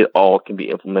it all can be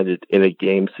implemented in a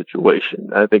game situation.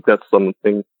 I think that's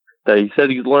something that he said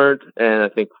he's learned, and I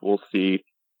think we'll see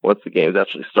once the games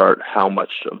actually start how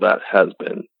much of that has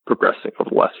been progressing over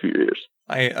the last few years.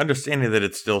 I understand that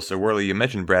it's still so early. You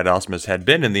mentioned Brad Ausmus had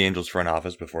been in the Angels front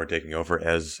office before taking over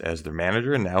as their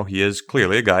manager, and now he is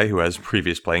clearly a guy who has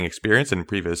previous playing experience and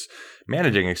previous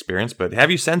managing experience. But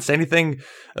have you sensed anything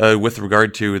with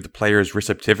regard to the players'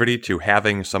 receptivity to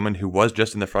having someone who was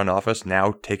just in the front office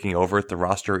now taking over the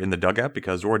roster in the dugout?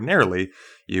 Because ordinarily,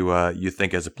 you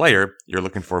think as a player, you're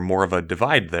looking for more of a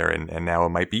divide there, and now it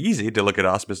might be easy to look at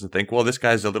Ausmus and think, well, this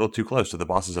guy's a little too close to the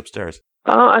bosses upstairs.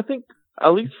 I think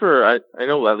at least I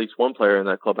know at least one player in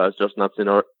that clubhouse, Justin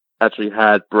Upton, actually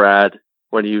had Brad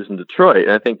when he was in Detroit.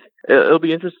 And I think it'll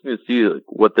be interesting to see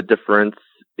what the difference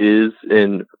is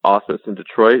in Ausmus in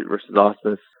Detroit versus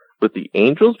Ausmus with the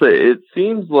Angels. But it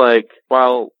seems like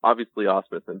while obviously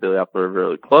Ausmus and Billy Epler are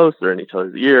really close, they're in each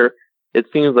other's ear, it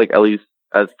seems like at least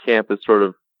as camp has sort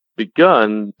of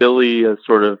begun, Billy has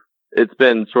it's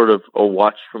been sort of a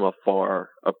watch from afar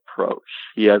approach.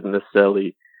 He hasn't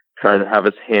necessarily tried to have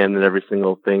his hand in every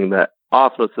single thing that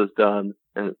Ausmus has done.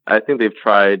 And I think they've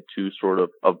tried to sort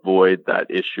of avoid that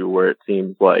issue where it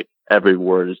seems like every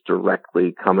word is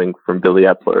directly coming from Billy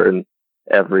Epler and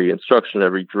every instruction,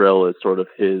 every drill is sort of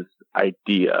his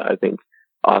idea. I think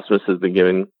Ausmus has been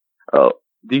given a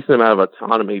decent amount of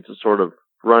autonomy to sort of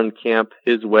run camp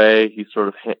his way. He sort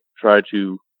of tried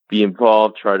to be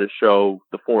involved, try to show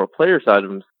the former player side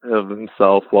of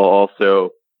himself while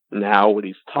also now when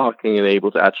he's talking and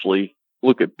able to actually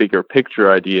look at bigger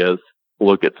picture ideas,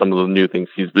 look at some of the new things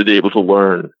he's been able to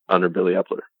learn under Billy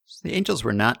Epler. The Angels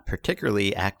were not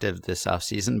particularly active this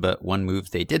offseason, but one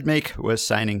move they did make was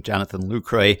signing Jonathan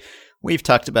Lucroy. We've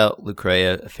talked about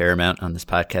Lucroy a fair amount on this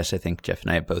podcast. I think Jeff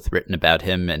and I have both written about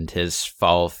him and his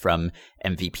fall from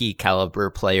MVP caliber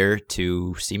player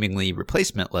to seemingly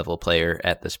replacement level player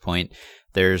at this point.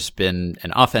 There's been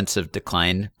an offensive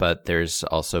decline, but there's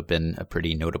also been a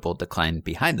pretty notable decline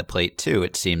behind the plate, too,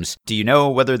 it seems. Do you know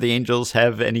whether the Angels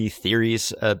have any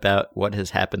theories about what has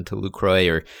happened to Lucroy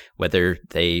or whether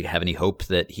they have any hope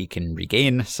that he can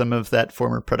regain some of that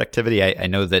former productivity? I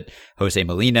know that Jose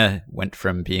Molina went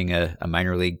from being a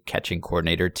minor league catching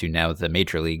coordinator to now the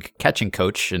major league catching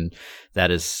coach, and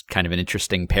that is kind of an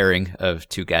interesting pairing of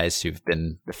two guys who've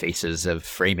been the faces of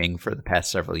framing for the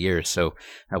past several years. So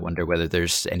I wonder whether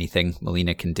there's anything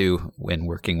Molina can do when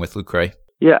working with Lucroy.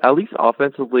 Yeah, at least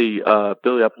offensively,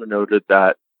 Billy Epler noted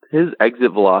that his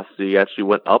exit velocity actually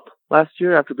went up last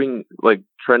year after being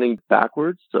trending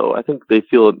backwards. So I think they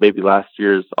feel that maybe last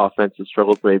year's offensive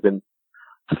struggles may have been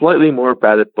slightly more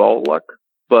batted ball luck,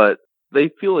 but they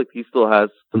feel like he still has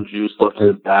some juice left in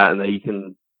his bat and that he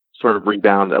can sort of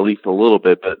rebound at least a little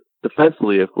bit. But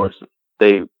defensively, of course,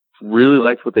 they really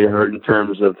liked what they heard in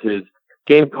terms of his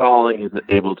game calling. He's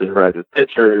able to interact with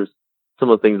pitchers, some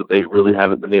of the things that they really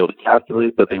haven't been able to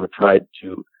calculate, but they would try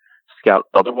to scout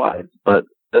otherwise. But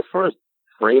as far as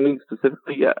framing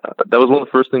specifically, yeah, that was one of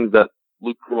the first things that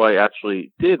Lucroy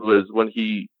actually did was when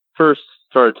he first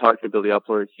started talking to Billy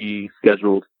Epler, he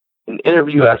scheduled an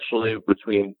interview actually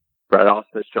between Brad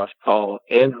Ausmus, Josh Paul,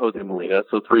 and Jose Molina,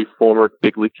 so three former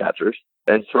big league catchers,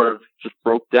 and sort of just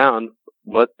broke down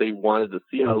what they wanted to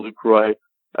see out of Lucroy,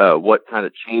 what kind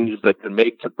of changes they could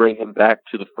make to bring him back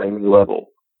to the framing level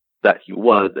that he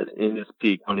was in his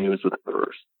peak when he was with the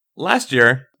Brewers. Last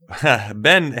year,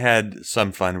 Ben had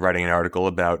some fun writing an article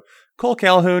about Cole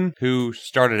Calhoun, who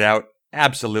started out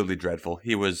absolutely dreadful.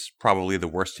 He was probably the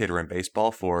worst hitter in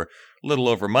baseball for a little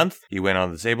over a month. He went on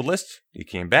the disabled list. He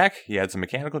came back. He had some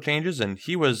mechanical changes, and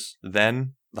he was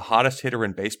then the hottest hitter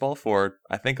in baseball for,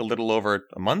 I think, a little over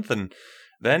a month. And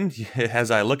then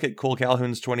as I look at Cole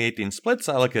Calhoun's 2018 splits,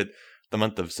 I look at the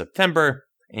month of September,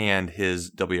 and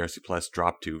his WRC Plus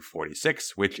dropped to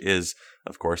 46, which is,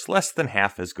 of course, less than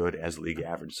half as good as league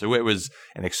average. So it was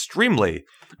an extremely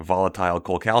volatile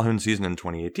Cole Calhoun season in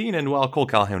 2018, and while Cole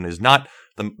Calhoun is not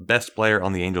the best player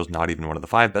on the Angels, not even one of the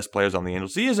 5 best players on the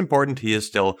Angels, he is important. He is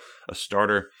still a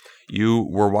starter. You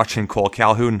were watching Cole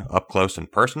Calhoun up close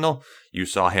and personal. You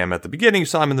saw him at the beginning, you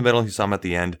saw him in the middle, you saw him at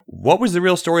the end. What was the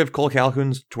real story of Cole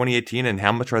Calhoun's 2018, and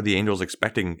how much are the Angels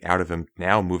expecting out of him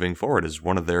now moving forward as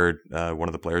one of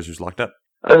the players who's locked up?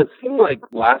 It seemed like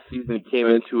last season he came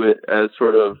into it as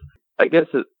sort of, I guess,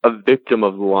 a victim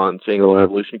of the Los Angeles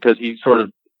Revolution, because he sort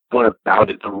of went about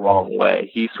it the wrong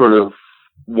way. He sort of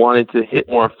wanted to hit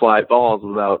more fly balls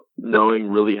without knowing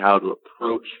really how to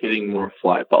approach hitting more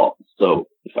fly balls. So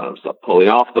he found himself pulling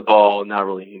off the ball, not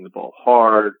really hitting the ball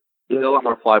hard. He had a lot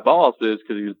more fly balls, but it's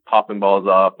because he was popping balls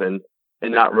up and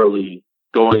not really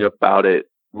going about it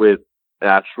with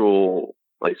actual,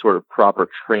 like, sort of proper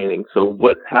training. So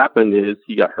what happened is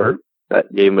he got hurt.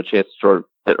 That gave him a chance to sort of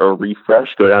get a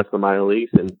refresh, go down to the minor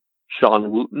leagues, and Sean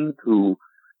Wooten, who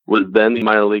was then the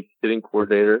minor league hitting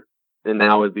coordinator and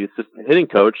now is the assistant hitting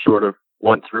coach, sort of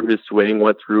went through his swing,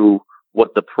 went through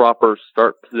what the proper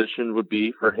start position would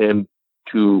be for him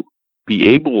to be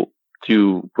able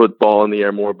to put the ball in the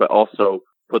air more, but also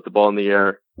put the ball in the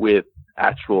air with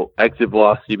actual exit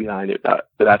velocity behind it,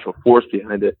 with actual force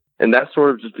behind it. And that sort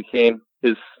of just became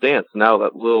his stance. Now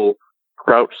that little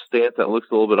crouch stance that looks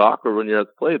a little bit awkward when you're at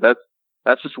the plate,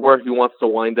 that's just where he wants to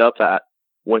wind up at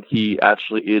when he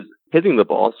actually is hitting the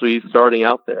ball. So he's starting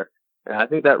out there. And I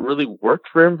think that really worked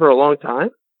for him for a long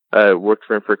time. It worked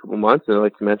for him for a couple months. And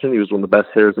like you mentioned, he was one of the best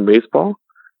hitters in baseball.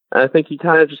 And I think he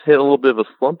kind of just hit a little bit of a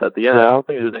slump at the end. I don't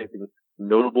think there's anything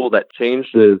notable that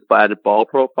changed his batted ball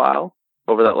profile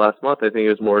over that last month. I think it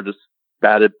was more just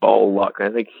batted ball luck. I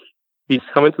think he's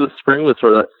coming to the spring with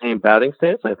sort of that same batting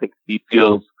stance. I think he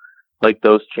feels like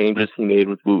those changes he made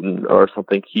with Wooten are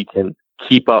something he can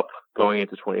keep up going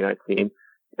into 2019.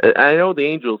 And I know the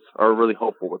Angels are really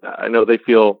hopeful with that. I know they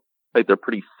feel like they're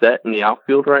pretty set in the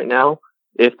outfield right now.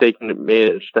 If they can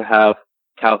manage to have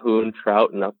Calhoun,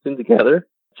 Trout, and Upton together,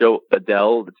 Joe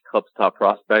Adell, the Cubs' top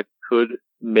prospect, could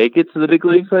make it to the big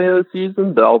leagues by the end of the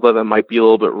season, but although that might be a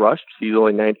little bit rushed. He's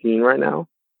only 19 right now.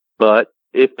 But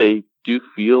if they do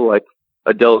feel like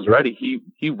Adell is ready,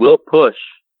 he will push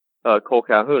Cole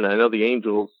Calhoun. I know the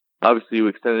Angels, obviously,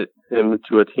 extended him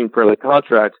to a team-friendly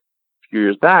contract a few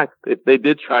years back. If they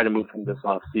did try to move him this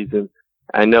offseason,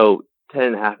 I know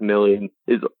 $10.5 million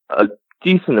is a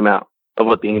decent amount of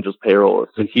what the Angels' payroll is.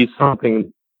 So he's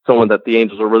someone that the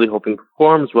Angels are really hoping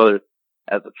performs, whether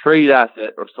as a trade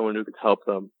asset or someone who could help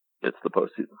them get to the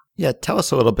postseason. Yeah, tell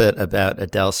us a little bit about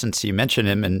Adell, since you mentioned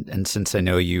him, and since I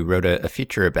know you wrote a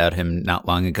feature about him not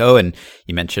long ago, and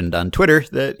you mentioned on Twitter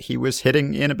that he was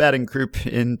hitting in a batting group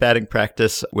in batting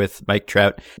practice with Mike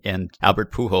Trout and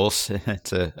Albert Pujols.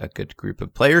 It's a good group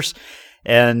of players.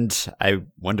 And I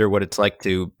wonder what it's like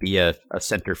to be a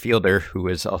center fielder who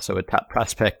is also a top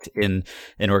prospect in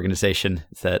an organization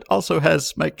that also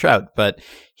has Mike Trout. But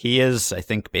he is, I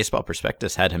think, Baseball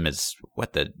Prospectus had him as,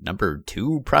 the number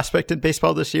 2 prospect in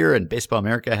baseball this year, and Baseball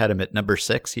America had him at number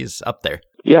 6. He's up there.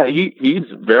 Yeah, he's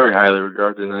very highly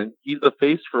regarded, and he's the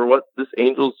face for what this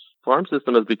Angels farm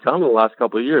system has become in the last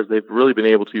couple of years. They've really been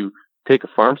able to take a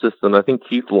farm system. I think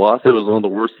Keith Lawson was one of the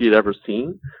worst he had ever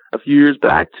seen a few years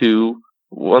back to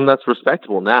one that's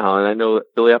respectable now. And I know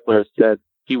that Billy Epler has said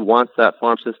he wants that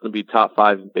farm system to be top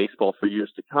 5 in baseball for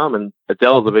years to come. And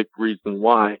Adell is a big reason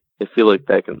why I feel like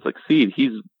that can succeed.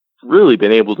 He's really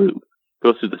been able to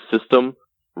go through the system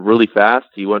really fast.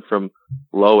 He went from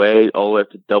low A all the way up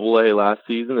to double A last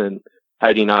season. And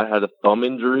had he not had a thumb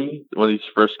injury when he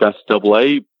first got to double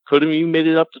A, could have even made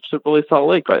it up to Triple A Salt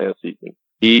Lake by the end of the season.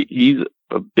 He's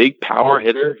a big power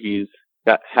hitter. He's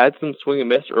had some swing and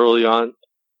miss early on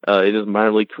in his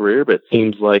minor league career, but it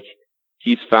seems like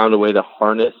he's found a way to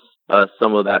harness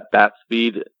some of that bat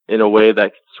speed in a way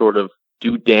that can sort of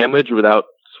do damage without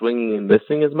swinging and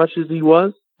missing as much as he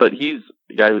was. But he's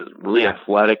a guy who's really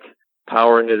athletic,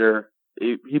 power hitter.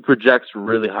 He projects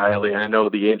really highly. I know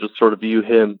the Angels sort of view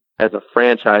him as a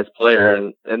franchise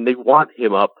player, and they want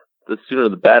him up. The sooner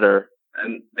the better.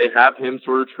 And they have him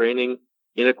sort of training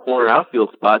in a corner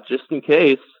outfield spot just in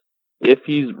case. If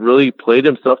he's really played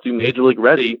himself to Major League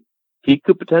ready, he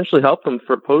could potentially help them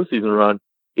for a postseason run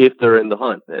if they're in the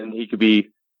hunt. And he could be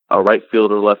a right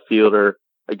fielder, left fielder,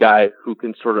 a guy who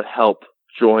can sort of help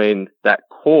join that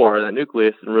core, that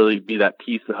nucleus, and really be that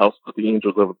piece that helps put the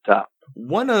Angels over the top.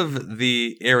 One of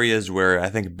the areas where I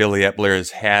think Billy Epler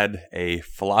has had a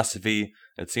philosophy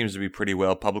that seems to be pretty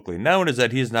well publicly known is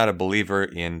that he's not a believer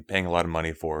in paying a lot of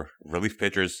money for relief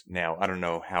pitchers. Now, I don't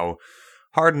know how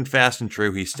hard and fast and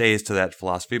true he stays to that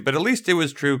philosophy, but at least it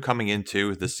was true coming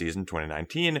into this season,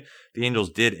 2019. The Angels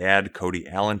did add Cody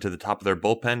Allen to the top of their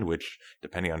bullpen, which,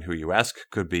 depending on who you ask,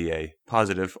 could be a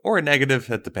positive or a negative.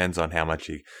 That depends on how much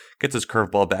he gets his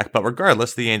curveball back. But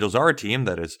regardless, the Angels are a team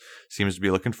that seems to be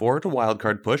looking forward to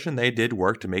wildcard push, and they did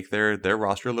work to make their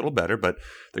roster a little better. But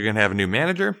they're going to have a new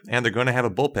manager, and they're going to have a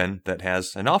bullpen that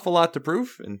has an awful lot to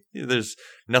prove. And there's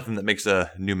nothing that makes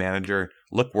a new manager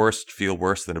look worse, feel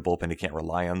worse than a bullpen you can't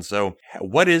rely on. So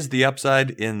what is the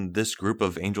upside in this group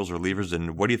of Angels relievers,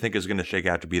 and what do you think is going to shake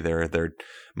out to be their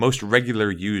most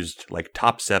regular used, like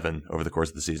top 7 over the course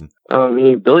of the season? I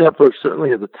mean, Billy Epler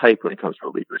certainly has a type when it comes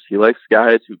to relievers. He likes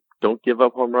guys who don't give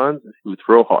up home runs and who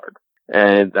throw hard.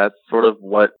 And that's sort of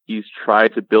what he's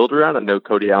tried to build around. I know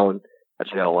Cody Allen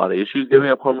actually had a lot of issues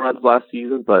giving up home runs last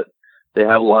season, but they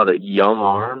have a lot of young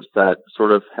arms that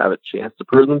sort of have a chance to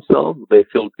prove themselves. They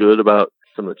feel good about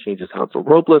some of the changes Hansel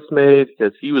Robles made,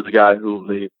 because he was a guy who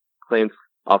they claimed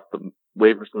off the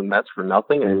waivers from the Mets for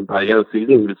nothing, and by the end of the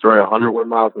season, he was throwing 101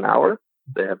 miles an hour.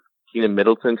 They have Keenan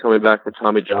Middleton coming back from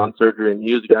Tommy John surgery, and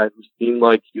he was a guy who seemed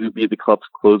like he would be the club's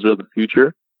closer of the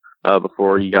future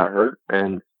before he got hurt.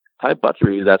 And Ty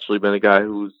Buttrey has actually been a guy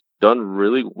who's done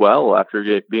really well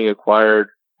after being acquired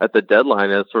at the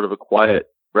deadline as sort of a quiet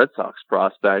Red Sox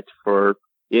prospect for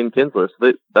Ian Kinsler.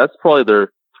 So that's probably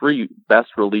their 3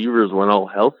 best relievers when all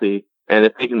healthy. And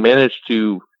if they can manage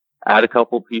to add a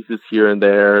couple pieces here and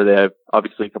there, they have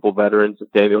obviously a couple veterans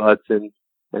with Daniel Hudson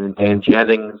and Dan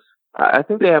Jennings. I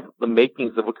think they have the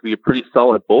makings of what could be a pretty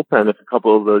solid bullpen if a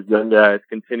couple of those young guys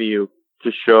continue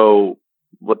to show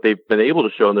what they've been able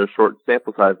to show in their short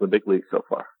sample size in the big league so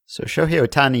far. So Shohei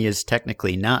Ohtani is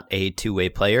technically not a two-way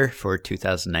player for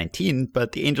 2019,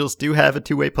 but the Angels do have a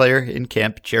two-way player in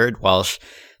camp, Jared Walsh.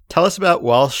 Tell us about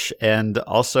Walsh, and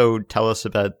also tell us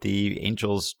about the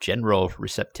Angels' general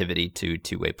receptivity to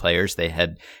two-way players. They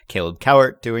had Caleb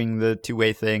Cowart doing the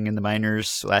two-way thing in the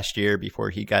minors last year before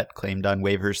he got claimed on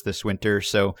waivers this winter.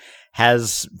 So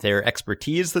has their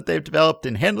expertise that they've developed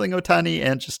in handling Ohtani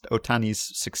and just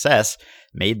Ohtani's success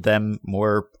made them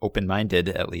more open-minded,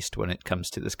 at least when it comes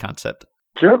to this concept?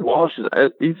 Jared Walsh,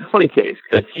 he's a funny case,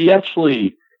 because he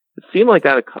actually... It seemed like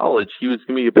out of college, he was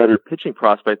going to be a better pitching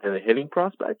prospect than a hitting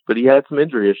prospect, but he had some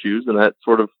injury issues, and that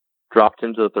sort of dropped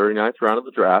him to the 39th round of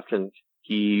the draft, and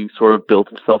he sort of built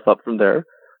himself up from there.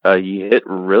 He hit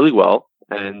really well,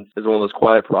 and is one of those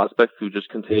quiet prospects who just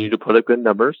continued to put up good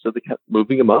numbers, so they kept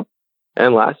moving him up.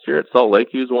 And last year at Salt Lake,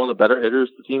 he was one of the better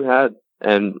hitters the team had,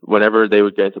 and whenever they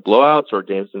would get into blowouts or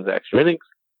games into extra innings,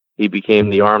 he became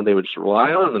the arm they would just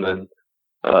rely on, and then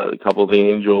a couple of the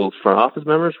Angels front office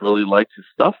members really liked his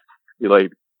stuff. He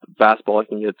liked fastball. He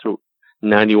can get to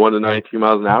 91 to 92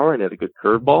 miles an hour, and had a good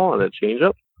curveball and a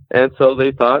changeup. And so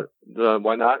they thought,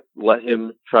 why not let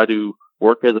him try to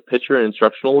work as a pitcher in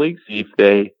instructional leagues, see if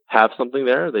they have something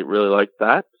there. They really liked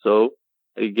that. So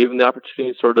they gave him the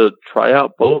opportunity to sort of try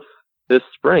out both this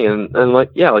spring. And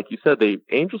like you said, the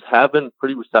Angels have been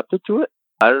pretty receptive to it.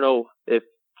 I don't know if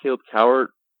Caleb Cowart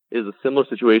is a similar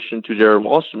situation to Jared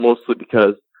Walsh, mostly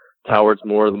because Cowart's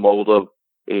more the mold of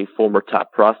a former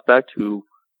top prospect who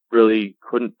really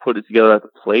couldn't put it together at the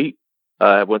plate.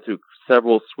 Went through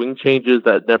several swing changes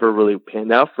that never really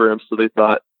panned out for him. So they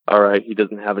thought, all right, he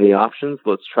doesn't have any options.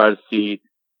 Let's try to see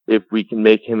if we can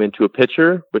make him into a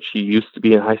pitcher, which he used to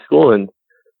be in high school, and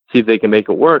see if they can make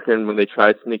it work. And when they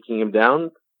tried sneaking him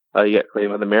down, he got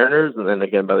claimed by the Mariners and then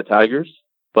again by the Tigers.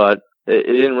 But it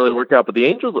didn't really work out. But the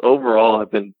Angels overall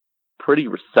have been pretty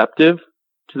receptive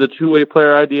to the two-way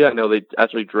player idea. I know they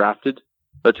actually drafted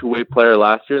a two-way player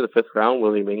last year in the 5th round,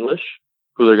 William English,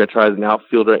 who they're going to try as an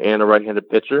outfielder and a right-handed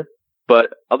pitcher.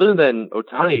 But other than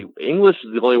Ohtani, English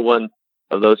is the only one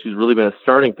of those who's really been a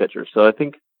starting pitcher. So I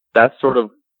think that's sort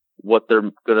of what they're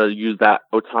going to use that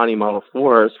Ohtani model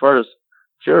for. As far as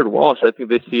Jared Walsh, I think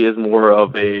they see as more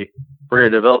of we're going to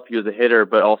develop you as a hitter,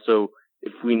 but also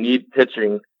if we need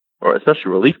pitching, or especially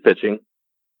relief pitching,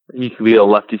 he could be a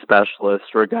lefty specialist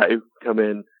or a guy who can come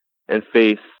in and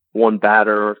face one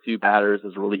batter or a few batters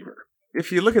as a reliever.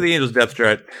 If you look at the Angels depth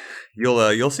chart,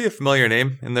 you'll see a familiar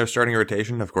name in their starting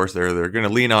rotation. Of course, they're going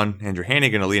to lean on Andrew Heaney,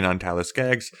 going to lean on Tyler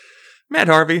Skaggs. Matt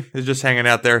Harvey is just hanging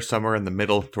out there somewhere in the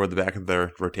middle toward the back of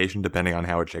their rotation, depending on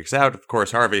how it shakes out. Of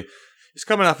course, Harvey, he's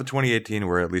coming off of 2018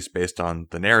 where, at least based on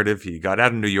the narrative, he got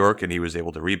out of New York and he was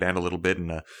able to rebound a little bit in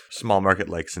a small market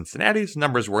like Cincinnati. His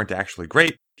numbers weren't actually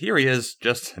great. Here he is,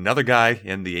 just another guy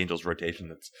in the Angels rotation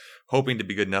that's hoping to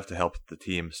be good enough to help the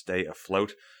team stay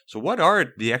afloat. So what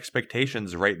are the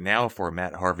expectations right now for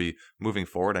Matt Harvey moving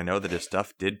forward? I know that his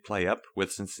stuff did play up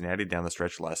with Cincinnati down the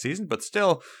stretch last season, but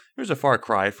still, it was a far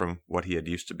cry from what he had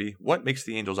used to be. What makes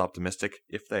the Angels optimistic,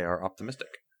 if they are optimistic?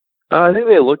 I think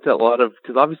they looked at a lot of,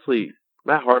 because obviously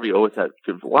Matt Harvey always had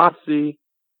good velocity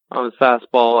on his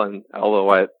fastball, and although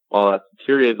while that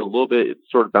deteriorated a little bit, it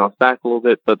sort of bounced back a little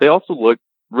bit, but they also looked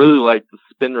really like the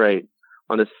spin rate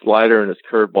on his slider and his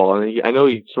curveball. And I know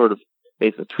he sort of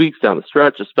made some tweaks down the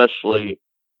stretch, especially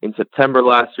in September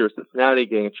last year with Cincinnati,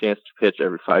 getting a chance to pitch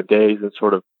every 5 days and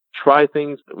sort of try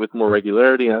things with more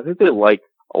regularity. And I think they like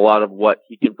a lot of what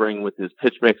he can bring with his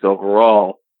pitch mix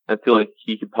overall. I feel like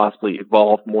he could possibly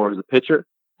evolve more as a pitcher.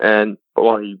 And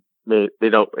while they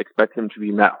don't expect him to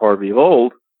be Matt Harvey of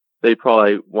old, they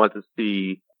probably want to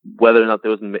see whether or not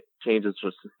those changes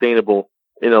are sustainable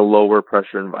in a lower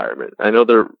pressure environment. I know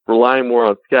they're relying more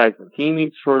on Skaggs, and he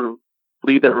needs to sort of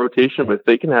lead that rotation, but if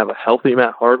they can have a healthy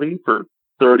Matt Harvey for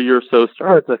 30 or so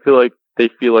starts, I feel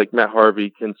like Matt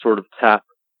Harvey can sort of tap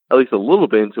at least a little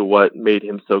bit into what made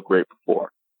him so great before.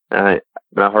 And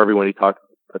Matt Harvey, when he talked,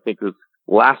 I think it was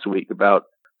last week, about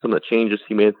some of the changes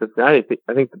he made in Cincinnati,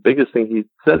 I think the biggest thing he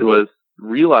said was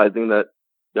realizing that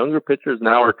younger pitchers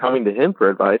now are coming to him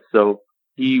for advice, so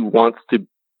he wants to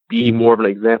be more of an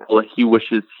example that he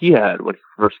wishes he had when he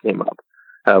first came up.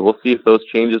 We'll see if those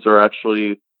changes are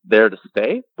actually there to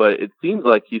stay, but it seems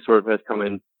like he sort of has come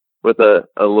in with a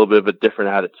little bit of a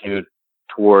different attitude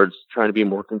towards trying to be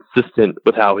more consistent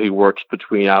with how he works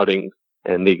between outings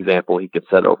and the example he could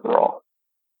set overall.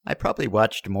 I probably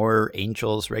watched more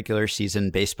Angels regular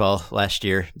season baseball last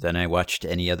year than I watched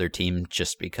any other team,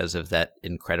 just because of that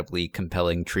incredibly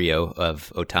compelling trio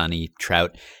of Ohtani,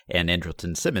 Trout, and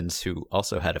Andrelton Simmons, who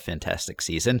also had a fantastic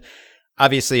season.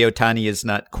 Obviously, Ohtani is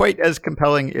not quite as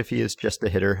compelling if he is just a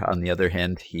hitter. On the other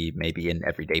hand, he may be an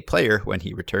everyday player when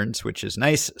he returns, which is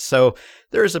nice. So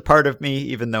there is a part of me,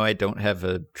 even though I don't have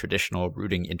a traditional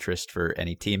rooting interest for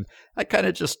any team, I kind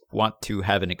of just want to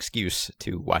have an excuse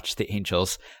to watch the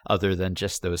Angels other than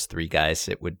just those three guys.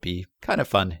 It would be kind of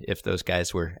fun if those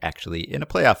guys were actually in a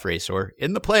playoff race or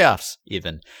in the playoffs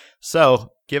even.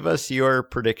 So give us your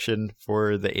prediction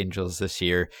for the Angels this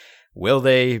year. Will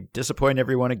they disappoint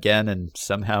everyone again and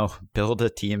somehow build a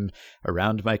team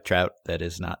around Mike Trout that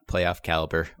is not playoff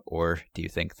caliber, or do you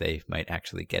think they might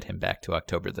actually get him back to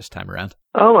October this time around?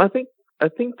 I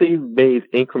think they've made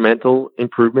incremental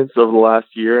improvements over the last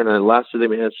year, and then last year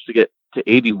they managed to get to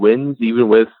 80 wins, even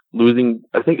with losing.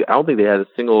 I don't think they had a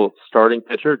single starting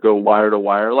pitcher go wire to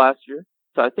wire last year.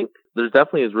 So I think there's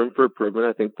definitely is room for improvement.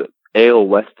 I think the AL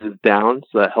West is down,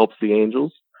 so that helps the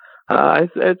Angels. I'd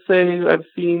say I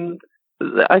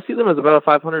see them as about a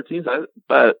 500 team,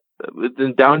 but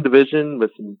in down division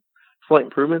with some slight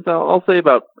improvements, I'll say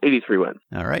about 83 wins.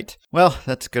 All right. Well,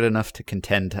 that's good enough to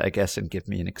contend, I guess, and give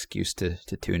me an excuse to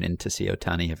tune in to see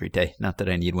Ohtani every day. Not that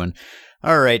I need one.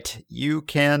 All right. You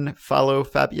can follow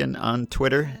Fabian on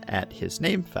Twitter at his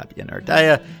name, Fabian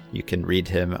Ardaya. You can read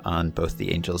him on both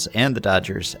the Angels and the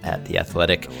Dodgers at The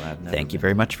Athletic. Thank you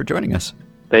very much for joining us.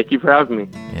 Thank you for having me.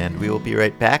 And we will be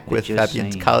right back with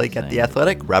Fabian's colleague at The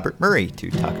Athletic, Robert Murray,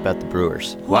 to talk about the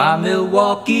Brewers. Why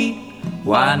Milwaukee?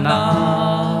 Why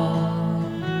not?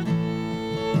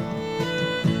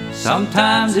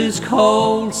 Sometimes it's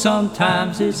cold,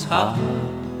 sometimes it's hot.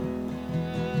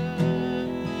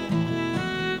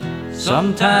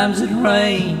 Sometimes it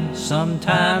rains,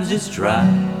 sometimes it's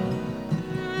dry.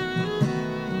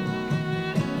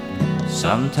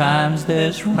 Sometimes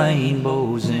there's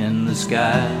rainbows in the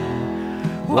sky.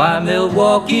 Why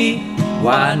Milwaukee?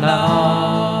 Why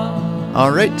not? All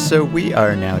right, so we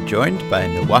are now joined by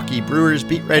Milwaukee Brewers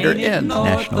beat writer and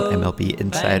National MLB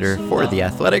insider for The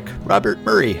Athletic, Robert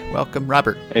Murray. Welcome,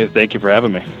 Robert. Hey, thank you for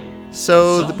having me.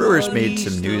 So the Brewers made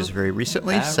some news very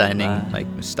recently, signing Mike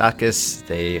Moustakas.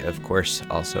 They, of course,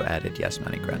 also added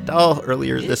Yasmani Grandal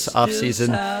earlier this offseason.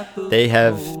 They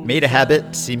have made a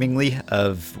habit, seemingly,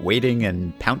 of waiting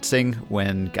and pouncing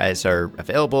when guys are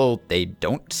available. They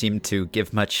don't seem to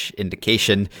give much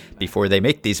indication before they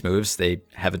make these moves. They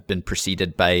haven't been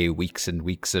preceded by weeks and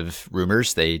weeks of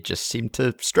rumors. They just seem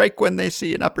to strike when they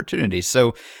see an opportunity.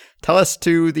 So tell us,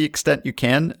 to the extent you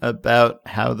can, about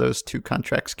how those two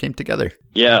contracts came together.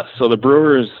 Yeah, so the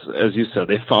Brewers, as you said,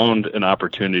 they found an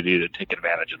opportunity to take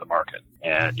advantage of the market.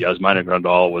 And Yasmani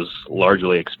Grandal was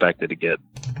largely expected to get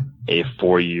a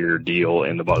 4-year deal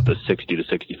in about the $60 to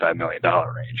 $65 million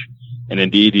range. And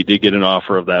indeed, he did get an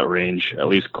offer of that range, at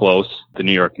least close, the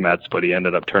New York Mets, but he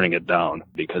ended up turning it down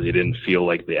because he didn't feel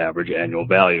like the average annual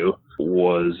value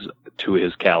was to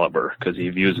his caliber, because he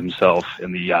views himself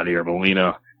in the Yadier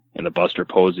Molina and the Buster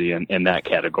Posey in that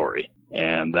category.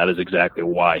 And that is exactly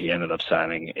why he ended up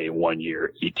signing a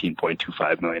 1-year,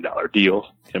 $18.25 million deal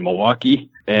in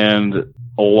Milwaukee. And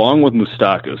along with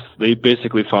Moustakas, they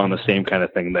basically found the same kind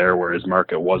of thing there, where his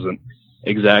market wasn't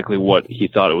exactly what he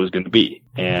thought it was going to be.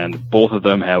 And both of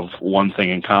them have one thing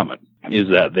in common, is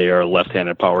that they are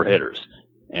left-handed power hitters.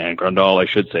 And Grandal, I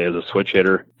should say, is a switch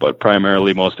hitter, but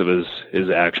primarily most of his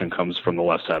action comes from the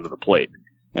left side of the plate.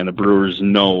 And the Brewers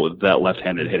know that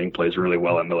left-handed hitting plays really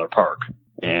well at Miller Park.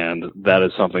 And that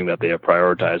is something that they have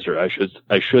prioritized, or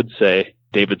I should say,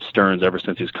 David Stearns, ever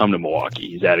since he's come to Milwaukee.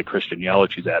 He's added Christian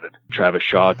Yelich, he's added Travis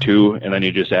Shaw too, and then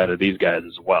he just added these guys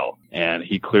as well. And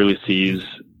he clearly sees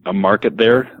a market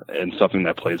there and something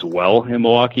that plays well in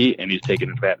Milwaukee, and he's taking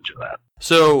advantage of that.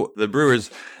 So the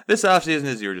Brewers, this offseason,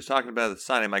 as you were just talking about,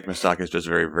 signing Mike Moustakas just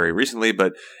very, very recently,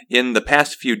 but in the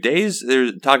past few days,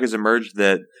 talk has emerged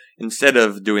that instead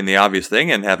of doing the obvious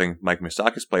thing and having Mike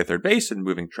Moustakas play third base and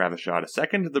moving Travis Shaw to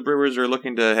second, the Brewers are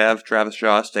looking to have Travis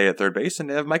Shaw stay at third base and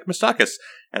have Mike Moustakas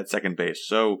at second base.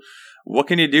 So what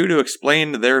can you do to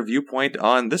explain their viewpoint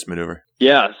on this maneuver?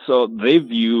 Yeah, so they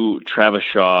view Travis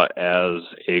Shaw as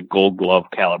a Gold Glove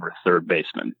caliber third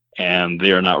baseman. And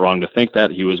they are not wrong to think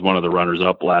that. He was one of the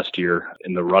runners-up last year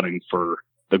in the running for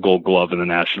the Gold Glove in the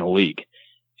National League.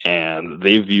 And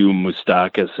they view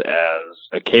Moustakas as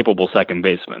a capable second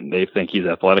baseman. They think he's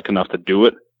athletic enough to do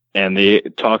it. And they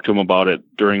talked to him about it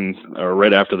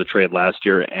right after the trade last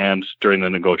year and during the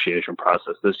negotiation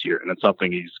process this year. And it's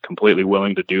something he's completely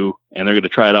willing to do. And they're going to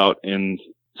try it out in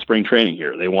spring training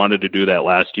here. They wanted to do that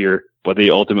last year, but they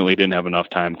ultimately didn't have enough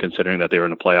time considering that they were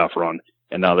in a playoff run.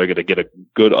 And now they're going to get a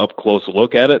good up-close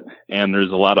look at it, and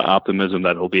there's a lot of optimism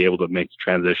that he'll be able to make the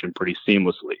transition pretty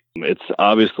seamlessly. It's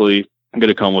obviously going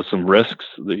to come with some risks.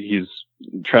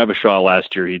 Travis Shaw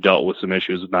last year, he dealt with some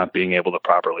issues of not being able to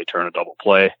properly turn a double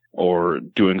play or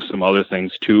doing some other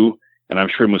things too, and I'm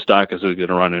sure Moustakas is going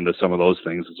to run into some of those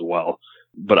things as well.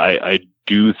 But I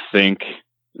do think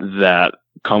that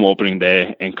come opening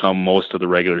day and come most of the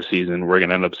regular season, we're going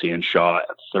to end up seeing Shaw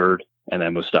at third and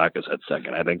then Moustakas at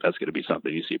second. I think that's going to be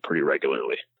something you see pretty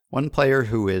regularly. One player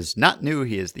who is not new,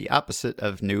 he is the opposite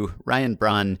of new, Ryan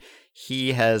Braun.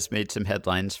 He has made some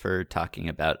headlines for talking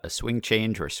about a swing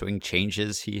change or swing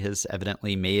changes he has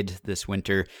evidently made this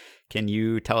winter. Can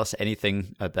you tell us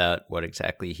anything about what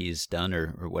exactly he's done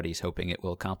or what he's hoping it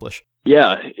will accomplish?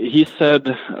 Yeah, he said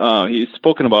he's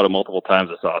spoken about it multiple times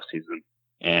this offseason,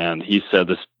 and he said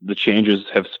the changes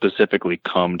have specifically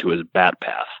come to his bat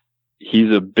path.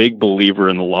 He's a big believer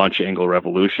in the launch angle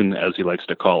revolution, as he likes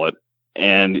to call it.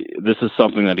 And this is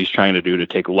something that he's trying to do to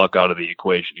take luck out of the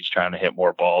equation. He's trying to hit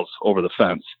more balls over the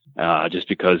fence, just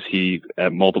because he,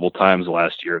 at multiple times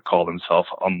last year, called himself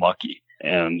unlucky.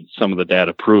 And some of the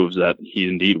data proves that he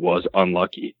indeed was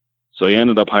unlucky. So he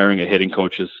ended up hiring a hitting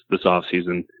coach this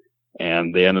offseason,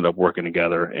 and they ended up working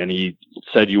together. And he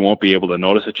said you won't be able to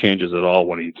notice the changes at all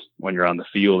when you're on the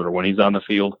field or when he's on the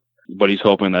field. But he's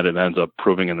hoping that it ends up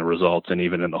proving in the results and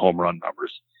even in the home run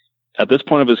numbers. At this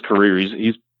point of his career,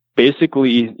 he's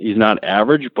not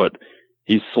average, but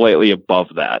he's slightly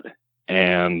above that.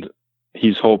 And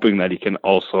he's hoping that he can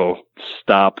also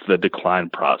stop the decline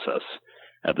process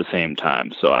at the same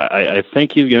time. So I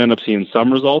think he's going to end up seeing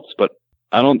some results, but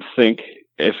I don't think,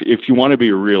 if you want to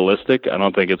be realistic, I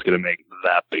don't think it's going to make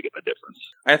that big of a difference.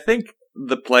 I think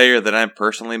the player that I'm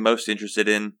personally most interested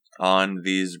in on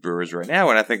these Brewers right now,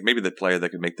 and I think maybe the player that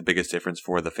could make the biggest difference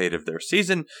for the fate of their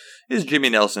season, is Jimmy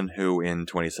Nelson, who in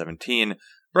 2017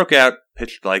 broke out,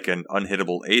 pitched like an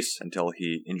unhittable ace until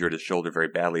he injured his shoulder very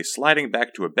badly, sliding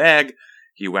back to a bag.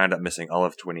 He wound up missing all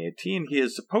of 2018. He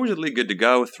is supposedly good to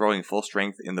go, throwing full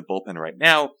strength in the bullpen right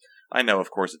now. I know,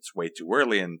 of course, it's way too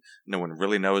early, and no one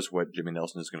really knows what Jimmy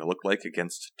Nelson is going to look like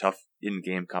against tough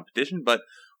in-game competition, but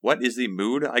what is the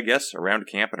mood, I guess, around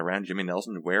camp and around Jimmy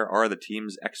Nelson? Where are the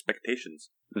team's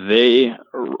expectations? So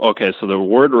the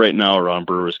word right now around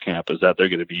Brewers camp is that they're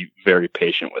going to be very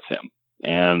patient with him.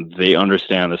 And they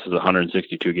understand this is a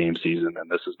 162-game season, and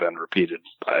this has been repeated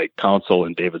by Counsell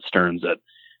and David Stearns at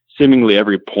seemingly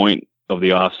every point of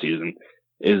the offseason,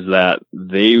 is that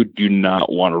they do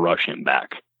not want to rush him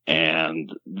back.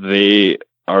 And they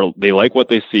like what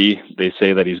they see. They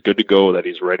say that he's good to go, that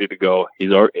he's ready to go.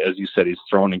 He's already, as you said, he's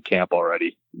thrown in camp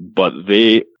already. But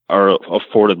they are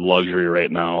afforded luxury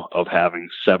right now of having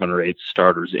 7 or 8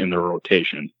 starters in their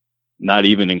rotation, not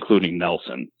even including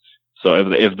Nelson.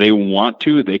 So if they want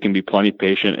to, they can be plenty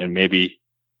patient and maybe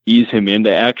ease him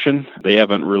into action. They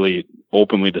haven't really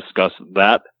openly discussed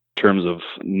that in terms of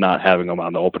not having him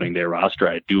on the opening day roster.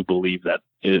 I do believe that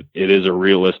it is a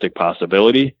realistic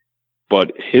possibility,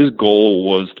 but his goal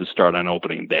was to start on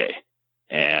opening day.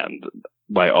 And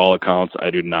by all accounts,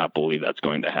 I do not believe that's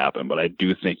going to happen, but I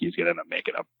do think he's going to end up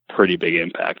making a pretty big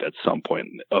impact at some point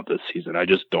of the season. I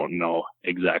just don't know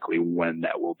exactly when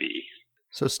that will be.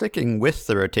 So sticking with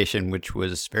the rotation, which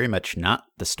was very much not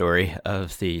the story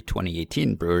of the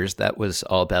 2018 Brewers, that was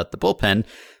all about the bullpen.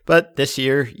 But this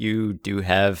year, you do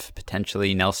have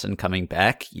potentially Nelson coming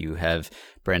back. You have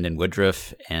Brandon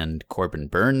Woodruff and Corbin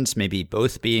Burnes maybe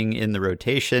both being in the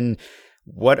rotation.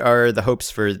 What are the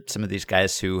hopes for some of these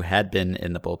guys who had been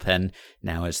in the bullpen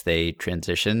now as they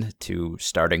transition to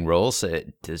starting roles?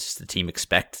 Does the team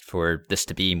expect for this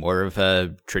to be more of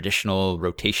a traditional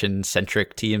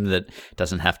rotation-centric team that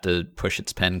doesn't have to push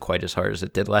its pen quite as hard as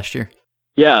it did last year?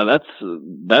 Yeah,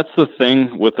 that's the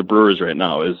thing with the Brewers right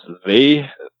now is they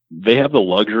have the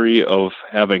luxury of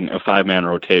having a 5-man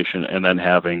rotation and then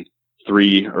having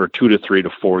 2 to 3 to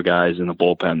 4 guys in the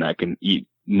bullpen that can eat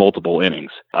multiple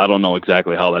innings. I don't know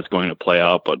exactly how that's going to play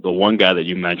out, but the one guy that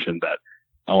you mentioned that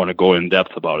I want to go in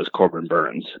depth about is Corbin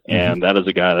Burnes. Mm-hmm. And that is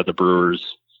a guy that the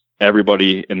Brewers,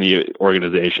 everybody in the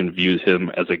organization views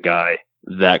him as a guy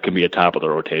that can be a top of the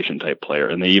rotation type player.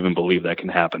 And they even believe that can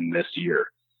happen this year.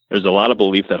 There's a lot of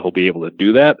belief that he'll be able to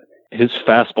do that. His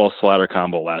fastball slider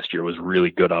combo last year was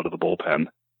really good out of the bullpen.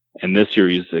 And this year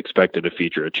he's expected to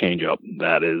feature a changeup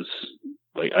that is,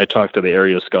 like, I talked to the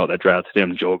area scout that drafted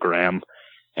him, Joe Graham,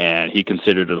 and he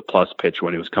considered it a plus pitch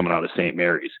when he was coming out of St.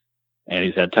 Mary's. And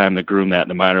he's had time to groom that in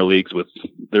the minor leagues with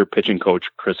their pitching coach,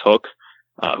 Chris Hook,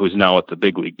 who's now at the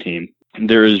big league team. And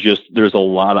there's a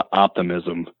lot of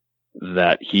optimism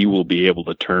that he will be able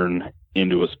to turn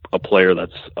into a player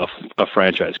that's a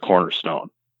franchise cornerstone.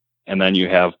 And then you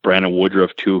have Brandon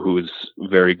Woodruff, too, who is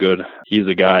very good. He's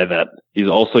a guy that he's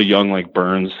also young like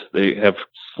Burnes. They have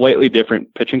slightly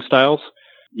different pitching styles.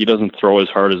 He doesn't throw as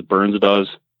hard as Burnes does,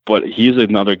 but he's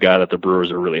another guy that the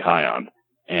Brewers are really high on.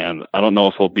 And I don't know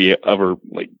if he'll be ever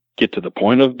get to the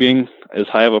point of being as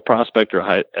high of a prospect or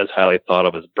as highly thought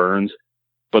of as Burnes,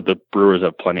 but the Brewers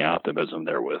have plenty of optimism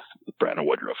there with Brandon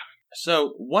Woodruff.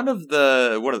 So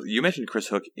you mentioned Chris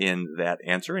Hook in that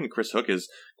answer, and Chris Hook is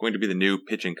going to be the new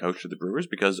pitching coach of the Brewers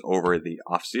because over the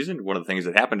offseason, one of the things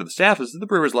that happened to the staff is that the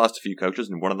Brewers lost a few coaches,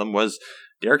 and one of them was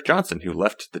Derek Johnson, who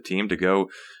left the team to go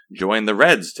join the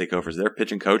Reds, take over as their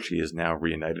pitching coach. He is now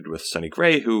reunited with Sonny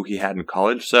Gray, who he had in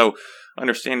college. So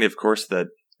understanding, of course, that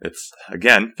it's,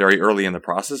 again, very early in the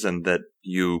process and that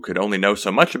you could only know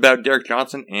so much about Derek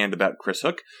Johnson and about Chris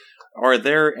Hook. Are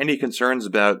there any concerns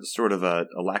about sort of a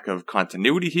lack of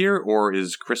continuity here, or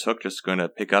is Chris Hook just going to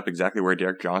pick up exactly where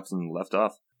Derek Johnson left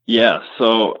off? Yeah,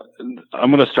 so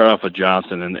I'm going to start off with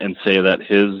Johnson and say that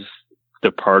his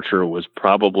departure was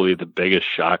probably the biggest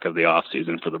shock of the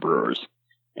offseason for the Brewers.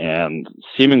 And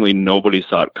seemingly nobody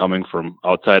saw it coming from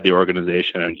outside the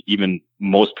organization, and even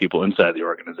most people inside the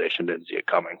organization didn't see it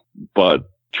coming. But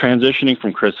transitioning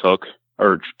to Chris Hook,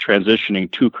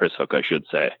 I should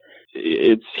say,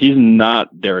 he's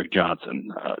not Derek Johnson.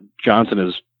 Johnson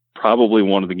is probably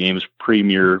one of the game's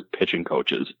premier pitching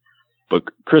coaches, but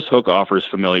Chris Hook offers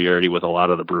familiarity with a lot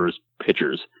of the Brewers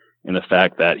pitchers in the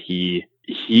fact that he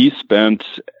spent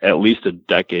at least a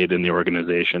decade in the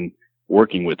organization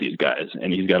working with these guys,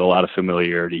 and he's got a lot of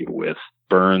familiarity with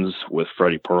Burnes, with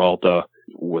Freddie Peralta,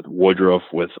 with Woodruff,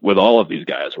 with all of these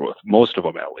guys, or with most of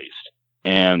them at least.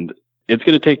 And it's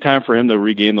going to take time for him to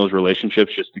regain those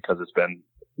relationships just because it's been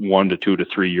 1 to 2 to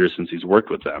 3 years since he's worked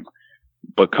with them.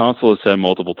 But Counsell has said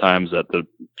multiple times that the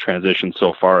transition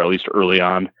so far, at least early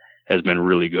on, has been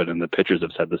really good, and the pitchers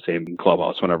have said the same in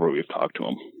clubhouse whenever we've talked to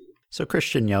him. So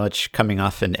Christian Yelich coming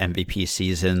off an MVP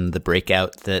season, the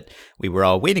breakout that we were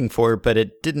all waiting for, but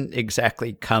it didn't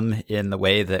exactly come in the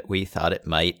way that we thought it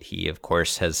might. He, of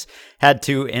course, has had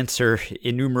to answer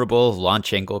innumerable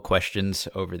launch angle questions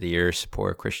over the years.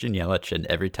 Poor Christian Yelich, and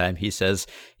every time he says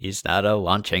he's not a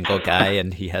launch angle guy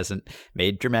and he hasn't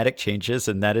made dramatic changes,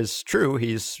 and that is true.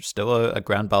 He's still a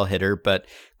ground ball hitter, but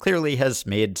clearly has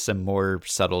made some more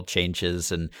subtle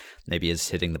changes and maybe is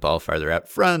hitting the ball farther out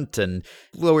front and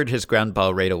lowered his ground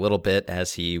ball rate a little bit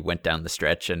as he went down the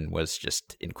stretch and was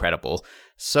just incredible.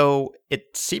 So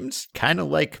it seems kind of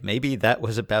like maybe that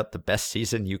was about the best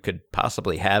season you could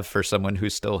possibly have for someone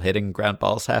who's still hitting ground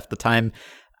balls half the time.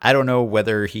 I don't know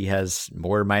whether he has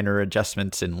more minor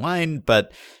adjustments in line,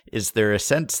 but is there a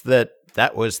sense that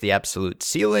that was the absolute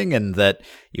ceiling, and that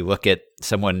you look at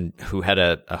someone who had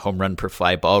a home run per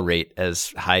fly ball rate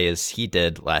as high as he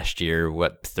did last year,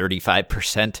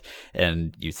 35%,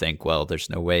 and you think, well, there's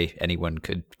no way anyone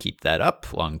could keep that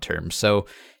up long term. So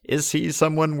is he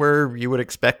someone where you would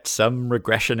expect some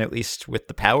regression, at least with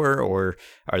the power, or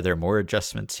are there more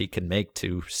adjustments he can make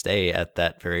to stay at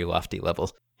that very lofty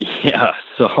level? Yeah,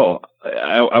 so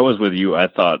I was with you. I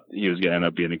thought he was going to end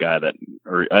up being a guy that,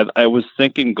 or I was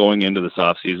thinking going into this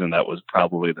offseason that was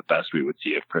probably the best we would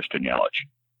see of Christian Yelich.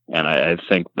 And I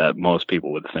think that most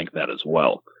people would think that as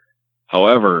well.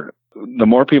 However, the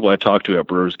more people I talk to at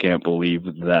Brewers camp believe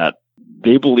that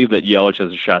Yelich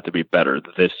has a shot to be better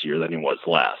this year than he was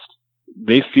last.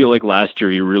 They feel like last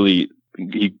year he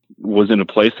was in a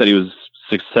place that he was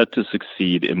set to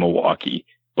succeed in Milwaukee,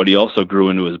 but he also grew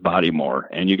into his body more.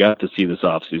 And you got to see this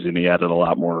offseason. He added a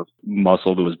lot more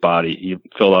muscle to his body. He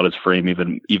filled out his frame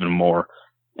even more.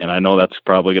 And I know that's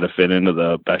probably going to fit into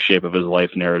the best shape of his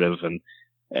life narrative.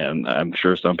 And I'm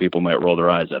sure some people might roll their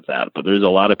eyes at that. But there's a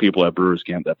lot of people at Brewers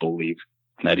camp that believe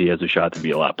that he has a shot to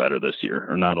be a lot better this year.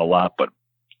 Or not a lot, but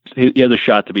he has a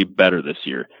shot to be better this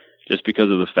year. Just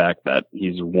because of the fact that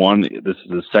this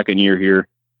is his second year here.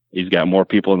 He's got more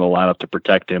people in the lineup to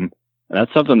protect him. And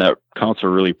that's something that Counsell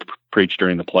really preached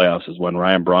during the playoffs, is when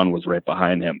Ryan Braun was right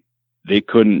behind him. They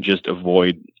couldn't just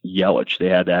avoid Yelich. They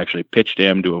had to actually pitch to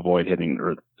him to avoid hitting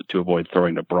or to avoid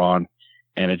throwing to Braun.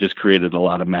 And it just created a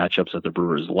lot of matchups that the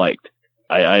Brewers liked.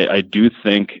 I do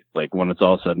think, like, when it's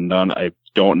all said and done, I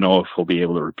don't know if he'll be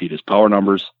able to repeat his power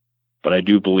numbers, but I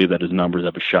do believe that his numbers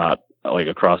have a shot, like,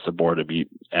 across the board to be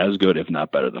as good, if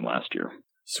not better, than last year.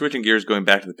 Switching gears, going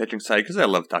back to the pitching side, because I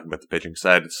love talking about the pitching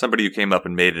side. Somebody who came up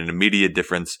and made an immediate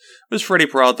difference was Freddie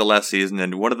Peralta last season,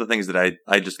 and one of the things that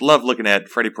I just love looking at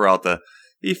Freddie Peralta,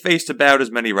 he faced about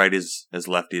as many righties as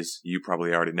lefties. You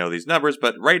probably already know these numbers,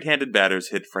 but right-handed batters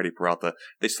hit Freddie Peralta.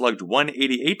 They slugged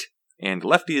 188, and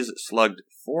lefties slugged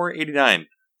 489.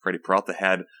 Freddie Peralta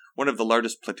had one of the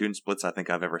largest platoon splits I think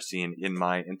I've ever seen in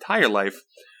my entire life.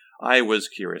 I was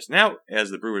curious. Now,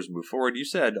 as the Brewers move forward, you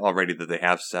said already that they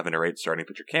have 7 or 8 starting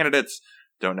pitcher candidates.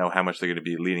 Don't know how much they're going to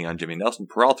be leaning on Jimmy Nelson.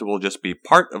 Peralta will just be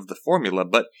part of the formula,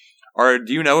 but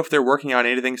do you know if they're working on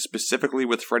anything specifically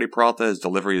with Freddie Peralta, his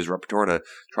delivery, his repertoire, to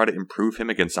try to improve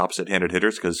him against opposite-handed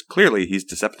hitters? Because clearly he's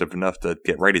deceptive enough to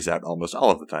get righties out almost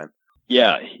all of the time.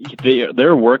 Yeah,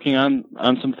 they're working on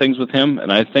some things with him,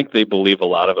 and I think they believe a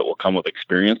lot of it will come with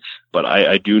experience. But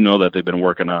I do know that they've been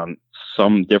working on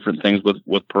some different things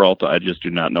with Peralta. I just do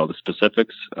not know the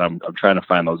specifics. I'm trying to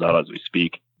find those out as we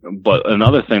speak. But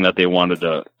another thing that they wanted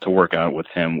to work on with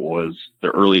him was the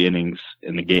early innings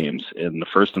in the games. In the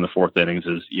first and the fourth innings,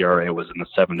 his ERA was in the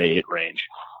 7 to 8 range.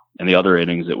 And the other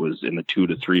innings, it was in the 2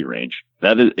 to 3 range.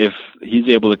 That is, if he's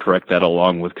able to correct that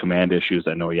along with command issues.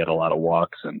 I know he had a lot of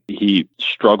walks, and he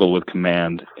struggled with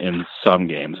command in some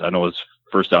games. I know his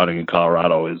first outing in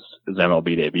Colorado, his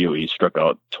MLB debut, he struck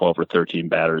out 12 or 13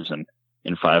 batters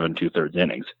in 5 2/3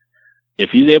 innings. If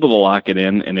he's able to lock it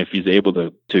in, and if he's able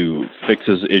to fix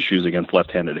his issues against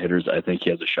left-handed hitters, I think he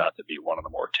has a shot to be one of the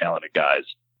more talented guys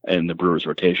in the Brewers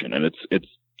rotation. And it's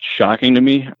shocking to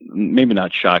me. Maybe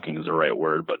not shocking is the right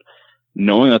word, but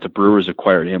knowing that the Brewers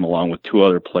acquired him along with 2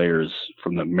 other players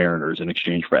from the Mariners in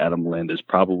exchange for Adam Lind is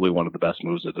probably one of the best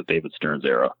moves of the David Stearns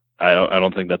era. I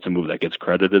don't think that's a move that gets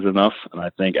credited enough. And I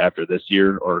think after this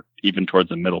year, or even towards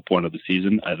the middle point of the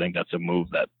season, I think that's a move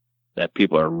that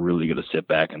people are really going to sit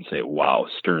back and say, wow,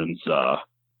 Stearns,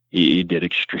 he did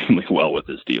extremely well with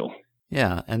this deal.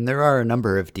 Yeah, and there are a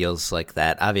number of deals like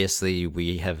that. Obviously,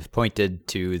 we have pointed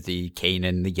to the Kane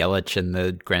and the Yelich and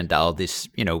the Grandal, these,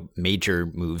 major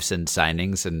moves and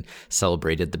signings, and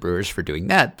celebrated the Brewers for doing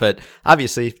that. But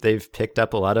obviously, they've picked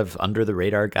up a lot of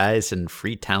under-the-radar guys and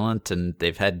free talent, and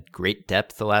they've had great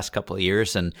depth the last couple of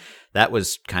years, and that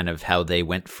was kind of how they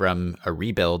went from a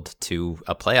rebuild to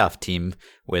a playoff team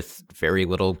with very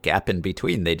little gap in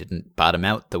between. They didn't bottom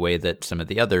out the way that some of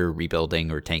the other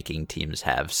rebuilding or tanking teams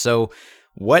have. So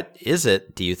what is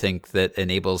it, do you think, that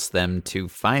enables them to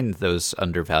find those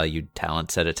undervalued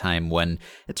talents at a time when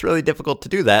it's really difficult to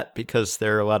do that because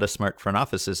there are a lot of smart front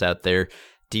offices out there?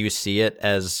 Do you see it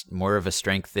as more of a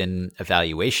strength in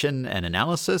evaluation and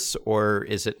analysis, or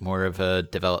is it more of a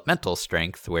developmental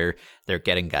strength where they're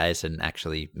getting guys and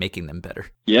actually making them better?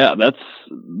 Yeah,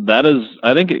 that is,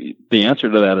 I think the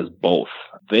answer to that is both.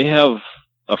 They have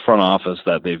a front office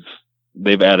that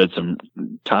they've added some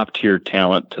top tier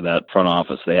talent to that front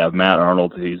office. They have Matt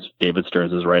Arnold, he's David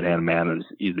Stearns' right-hand man, and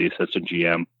he's the assistant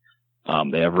GM.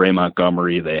 They have Ray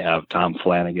Montgomery, they have Tom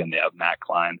Flanagan, they have Matt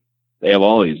Klein. They have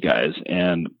all these guys,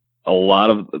 and all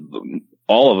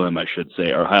all of them, I should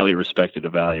say, are highly respected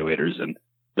evaluators. And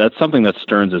that's something that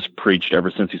Stearns has preached ever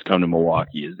since he's come to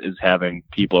Milwaukee, is having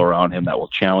people around him that will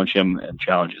challenge him and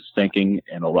challenge his thinking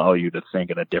and allow you to think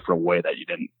in a different way that you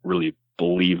didn't really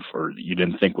believe or you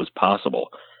didn't think was possible.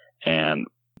 And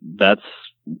that's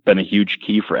been a huge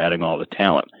key for adding all the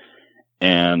talent.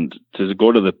 And to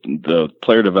go to the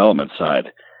player development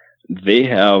side, they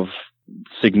have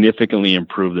significantly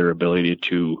improved their ability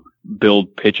to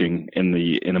build pitching in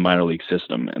the minor league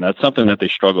system. And that's something that they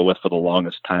struggled with for the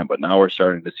longest time. But now we're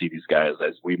starting to see these guys,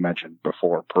 as we mentioned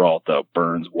before, Peralta,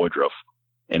 Burns, Woodruff,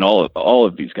 and all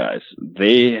of these guys,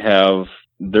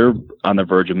 they're on the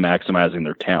verge of maximizing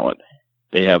their talent.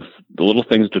 They have the little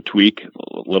things to tweak,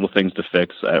 little things to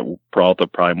fix. Peralta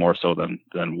probably more so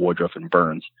than Woodruff and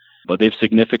Burns. But they've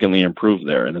significantly improved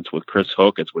there. And it's with Chris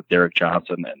Hook, it's with Derek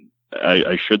Johnson. And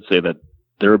I should say that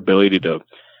their ability to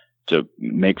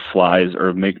make flies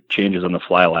or make changes on the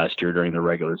fly last year during the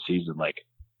regular season, like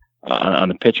on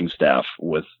the pitching staff,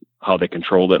 with how they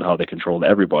controlled it, how they controlled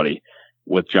everybody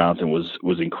with Johnson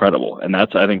was incredible. And I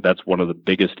think that's one of the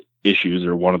biggest issues,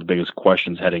 or one of the biggest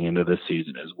questions heading into this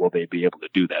season, is will they be able to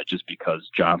do that, just because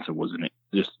Johnson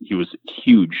he was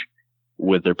huge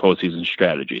with their postseason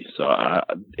strategy. So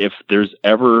if there's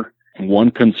ever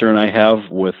one concern I have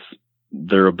with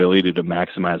their ability to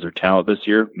maximize their talent this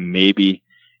year, maybe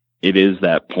it is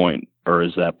that point, or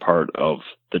is that part of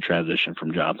the transition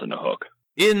from Johnson to Hook.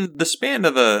 In the span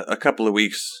of a couple of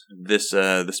weeks, this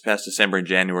past December and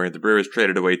January, the Brewers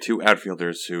traded away two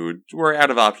outfielders who were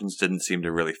out of options, didn't seem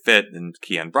to really fit, and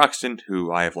Keon Broxton,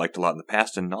 who I have liked a lot in the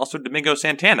past, and also Domingo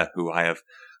Santana, who I have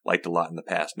liked a lot in the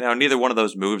past. Now, neither one of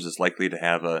those moves is likely to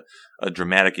have a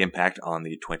dramatic impact on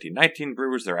the 2019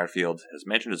 Brewers. Their outfield, as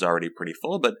mentioned, is already pretty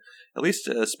full, but at least,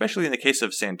 especially in the case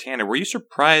of Santana, were you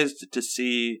surprised to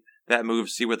see that move,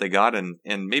 see what they got, and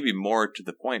maybe more to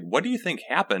the point, what do you think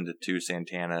happened to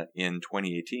Santana in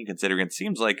 2018, considering it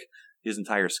seems like his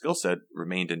entire skill set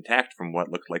remained intact from what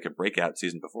looked like a breakout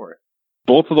season before?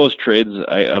 Both of those trades,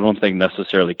 I don't think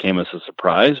necessarily came as a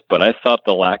surprise, but I thought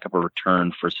the lack of a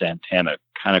return for Santana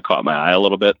kind of caught my eye a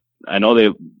little bit. I know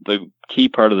the key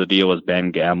part of the deal was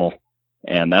Ben Gamel,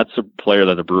 and that's a player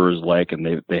that the Brewers like,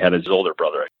 and they had his older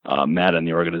brother, Matt, in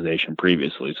the organization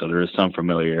previously, so there is some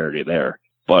familiarity there.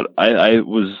 But I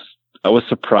was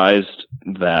surprised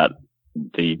that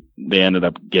they ended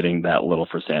up getting that little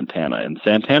for Santana. And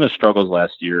Santana's struggles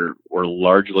last year were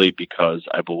largely because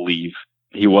I believe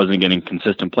he wasn't getting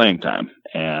consistent playing time.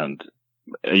 And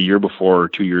a year before, or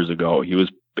 2 years ago, he was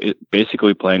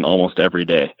basically playing almost every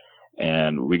day.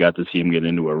 And we got to see him get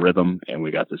into a rhythm, and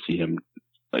we got to see him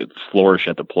flourish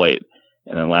at the plate.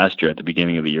 And then last year, at the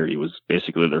beginning of the year, he was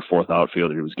basically their fourth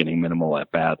outfielder. He was getting minimal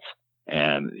at-bats,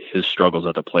 and his struggles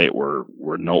at the plate were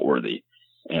noteworthy.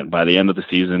 And by the end of the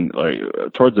season,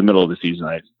 towards the middle of the season,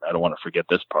 I don't want to forget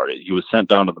this part. He was sent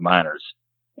down to the minors,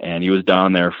 and he was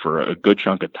down there for a good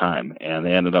chunk of time, and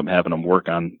they ended up having him work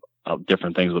on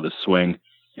different things with his swing.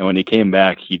 And when he came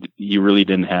back, he really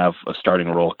didn't have a starting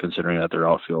role, considering that their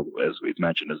outfield, as we've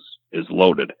mentioned, is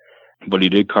loaded. But he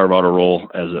did carve out a role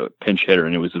as a pinch hitter,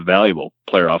 and he was a valuable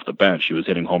player off the bench. He was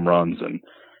hitting home runs, and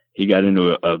he got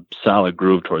into a solid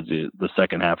groove towards the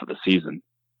second half of the season.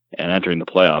 And entering the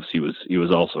playoffs, he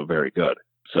was also very good.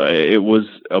 So it was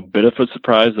a bit of a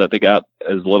surprise that they got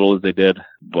as little as they did.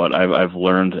 But I've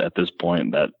learned at this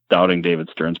point that doubting David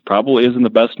Stearns probably isn't the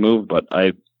best move, but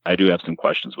I do have some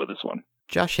questions with this one.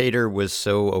 Josh Hader was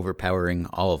so overpowering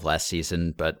all of last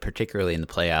season, but particularly in the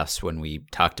playoffs when we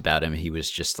talked about him, he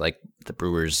was just like the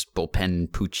Brewers' bullpen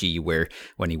Poochie, where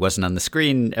when he wasn't on the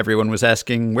screen, everyone was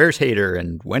asking, where's Hader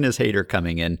and when is Hader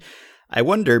coming in? I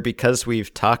wonder, because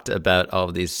we've talked about all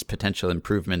of these potential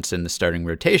improvements in the starting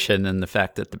rotation and the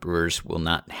fact that the Brewers will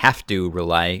not have to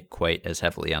rely quite as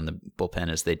heavily on the bullpen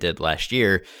as they did last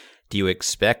year, do you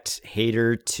expect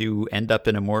Hader to end up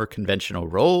in a more conventional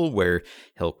role where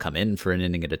he'll come in for an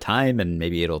inning at a time and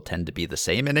maybe it'll tend to be the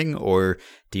same inning? Or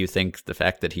do you think the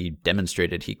fact that he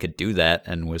demonstrated he could do that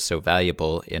and was so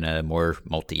valuable in a more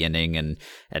multi-inning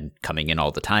and coming in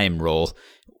all the time role,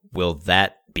 will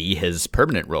that be his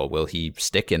permanent role? Will he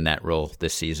stick in that role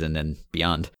this season and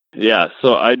beyond? Yeah,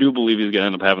 so I do believe he's going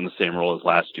to end up having the same role as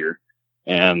last year.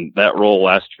 And that role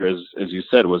last year, as you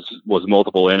said, was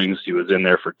multiple innings. He was in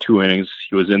there for 2 innings.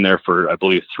 He was in there for, I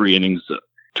believe, 3 innings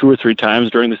 2 or 3 times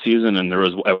during the season. And there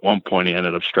was, at one point, he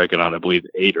ended up striking out, I believe,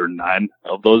 8 or 9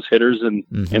 of those hitters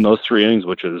in those 3 innings,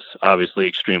 which is obviously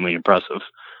extremely impressive.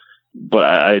 But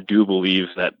I do believe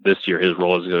that this year his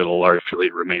role is going to largely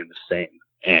remain the same.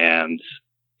 And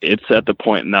it's at the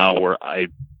point now where I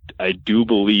do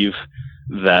believe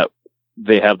that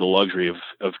they have the luxury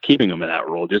of keeping him in that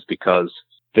role just because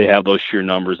they have those sheer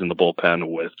numbers in the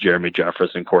bullpen with Jeremy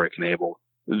Jeffress and Corey Knebel.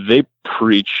 They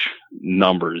preach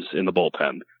numbers in the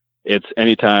bullpen. It's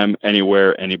anytime,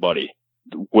 anywhere, anybody.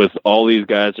 With all these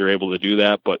guys, they're able to do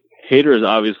that, but Hader is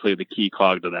obviously the key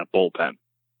cog to that bullpen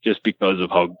just because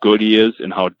of how good he is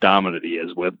and how dominant he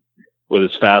is with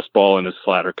his fastball and his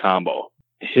slider combo.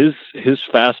 His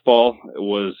fastball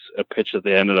was a pitch that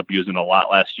they ended up using a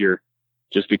lot last year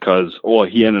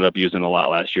he ended up using a lot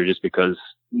last year just because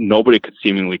nobody could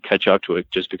seemingly catch up to it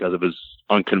just because of his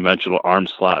unconventional arm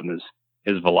slot and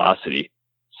his velocity.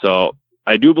 So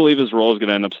I do believe his role is going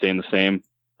to end up staying the same.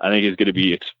 I think he's going to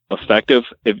be effective.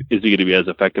 Is he going to be as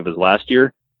effective as last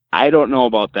year? I don't know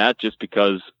about that just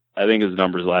because I think his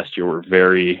numbers last year were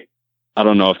I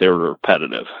don't know if they were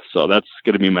repetitive. So that's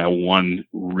going to be my one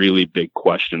really big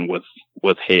question with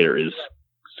Hader is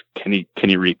can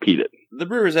he repeat it? The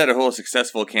Brewers had a whole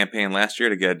successful campaign last year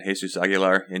to get Jesus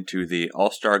Aguilar into the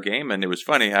All-Star game, and it was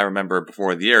funny. I remember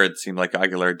before the year, it seemed like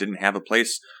Aguilar didn't have a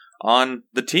place on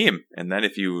the team. And then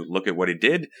if you look at what he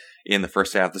did in the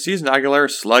first half of the season, Aguilar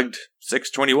slugged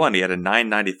 .621. He had a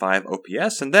 .995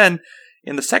 OPS, and then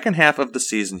in the second half of the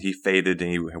season, he faded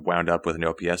and he wound up with an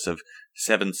OPS of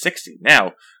 .760.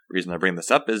 Now, the reason I bring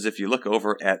this up is if you look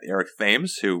over at Eric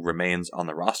Thames, who remains on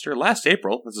the roster, last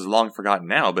April, this is long forgotten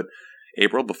now, but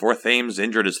April, before Thames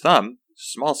injured his thumb,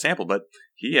 small sample, but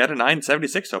he had a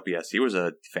 .976 OPS. He was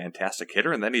a fantastic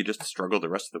hitter, and then he just struggled the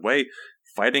rest of the way,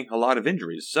 fighting a lot of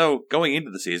injuries. So going into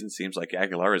the season, seems like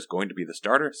Aguilar is going to be the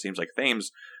starter. Seems like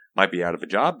Thames might be out of a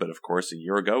job, but of course, a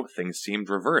year ago, things seemed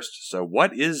reversed. So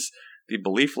what is the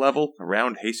belief level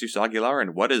around Jesus Aguilar,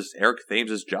 and what is Eric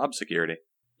Thames' job security?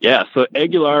 Yeah, so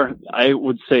Aguilar, I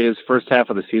would say his first half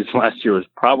of the season last year was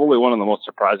probably one of the most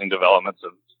surprising developments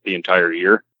of the entire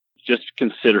year, just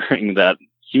considering that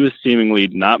he was seemingly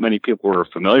not many people were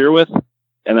familiar with,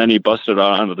 and then he busted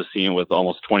out onto the scene with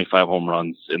almost 25 home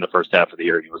runs in the first half of the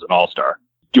year. He was an all-star.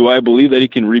 Do I believe that he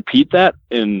can repeat that,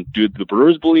 and do the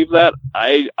Brewers believe that?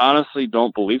 I honestly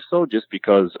don't believe so, just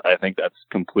because I think that's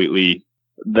completely...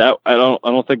 I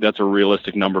don't think that's a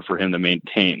realistic number for him to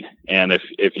maintain. And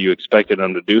if you expected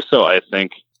him to do so, I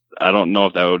don't know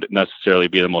if that would necessarily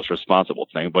be the most responsible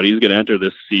thing. But he's going to enter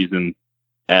this season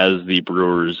as the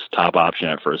Brewers' top option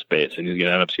at first base, and he's going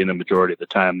to end up seeing the majority of the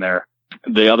time there.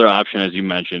 The other option, as you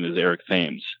mentioned, is Eric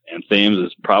Thames. And Thames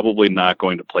is probably not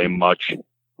going to play much,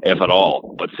 if at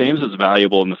all. But Thames is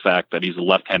valuable in the fact that he's a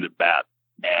left-handed bat,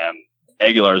 and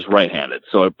Aguilar is right-handed.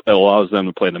 So it allows them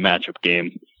to play the matchup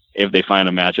game if they find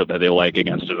a matchup that they like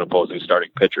against an opposing starting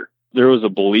pitcher. There was a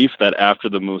belief that after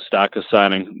the Moustakas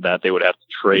signing that they would have to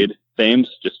trade Thames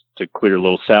just to clear a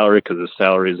little salary because his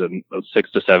salary is in the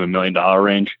 $6 to $7 million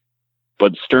range.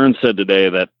 But Stern said today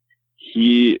that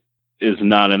he is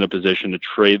not in a position to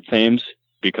trade Thames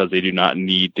because they do not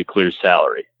need to clear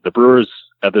salary. The Brewers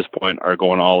at this point are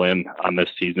going all in on this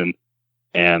season,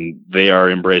 and they are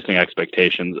embracing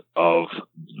expectations of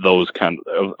those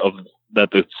of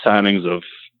that the signings of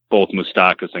both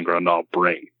Moustakas and Grandal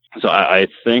bring. So I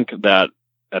think that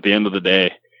at the end of the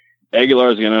day, Aguilar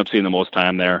is going to end up seeing the most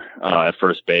time there at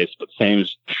first base, but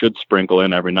Thames should sprinkle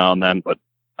in every now and then. But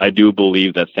I do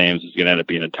believe that Thames is going to end up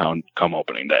being in town come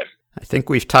opening day. I think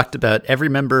we've talked about every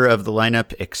member of the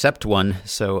lineup except one,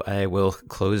 so I will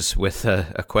close with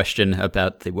a question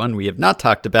about the one we have not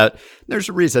talked about. There's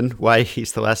a reason why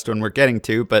he's the last one we're getting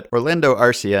to, but Orlando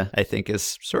Arcia, I think,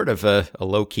 is sort of a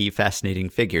low-key fascinating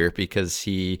figure because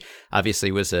he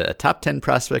obviously was a top 10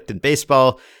 prospect in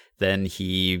baseball. Then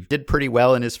he did pretty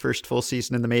well in his first full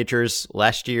season in the majors.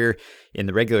 Last year in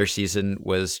the regular season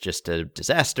was just a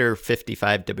disaster,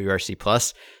 55 WRC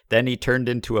plus. Then he turned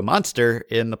into a monster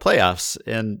in the playoffs,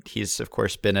 and he's, of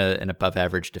course, been an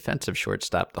above-average defensive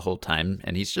shortstop the whole time,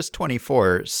 and he's just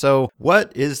 24. So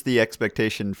what is the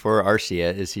expectation for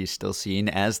Arcia? Is he still seen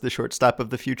as the shortstop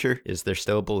of the future? Is there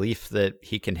still a belief that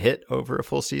he can hit over a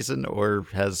full season, or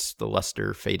has the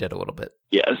luster faded a little bit?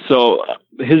 Yeah, so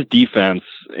his defense,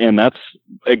 and that's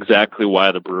exactly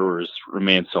why the Brewers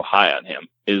remain so high on him,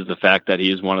 is the fact that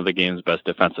he is one of the game's best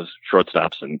defensive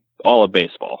shortstops in all of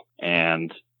baseball.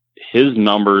 And his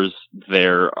numbers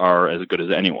there are as good as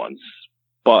anyone's,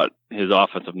 but his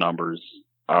offensive numbers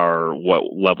are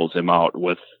what levels him out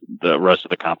with the rest of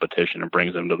the competition and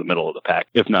brings him to the middle of the pack,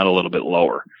 if not a little bit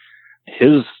lower.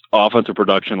 His offensive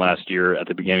production last year at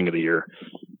the beginning of the year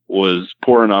was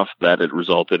poor enough that it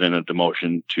resulted in a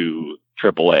demotion to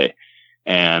AAA.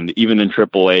 And even in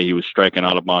AAA, he was striking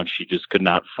out a bunch. He just could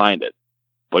not find it.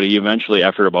 But he eventually,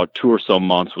 after about 2 or so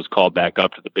months, was called back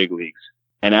up to the big leagues.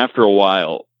 And after a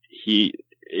while,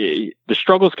 the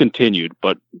struggles continued,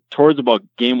 but towards about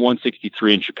game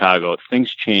 163 in Chicago,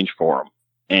 things changed for him.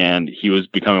 And he was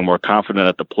becoming more confident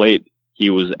at the plate. He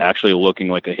was actually looking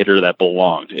like a hitter that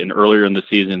belonged. And earlier in the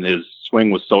season, his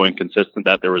swing was so inconsistent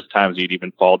that there was times he'd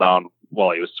even fall down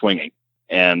while he was swinging.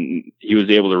 And he was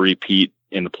able to repeat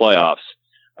in the playoffs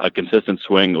a consistent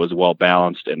swing that was well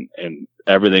balanced, and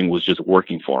everything was just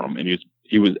working for him. And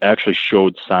he was actually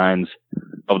showed signs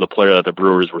of the player that the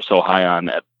Brewers were so high on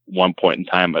at one point in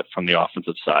time from the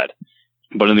offensive side.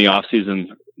 But in the offseason,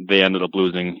 they ended up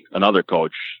losing another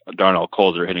coach, Darnell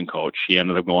Colzer, hitting coach. He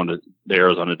ended up going to the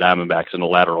Arizona Diamondbacks in a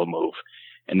lateral move.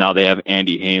 And now they have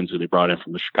Andy Haynes, who they brought in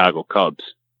from the Chicago Cubs,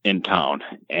 in town.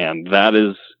 And that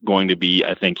is going to be,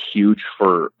 I think, huge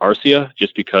for Arcia,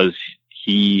 just because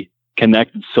he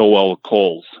connected so well with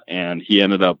Coles. And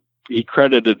he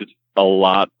credited a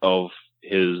lot of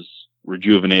his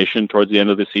rejuvenation towards the end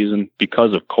of the season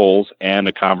because of Coles and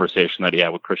a conversation that he had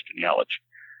with Christian Yelich.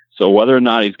 So whether or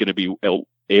not he's going to be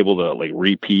able to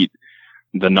repeat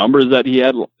the numbers that he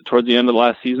had towards the end of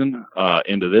last season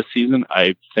into this season,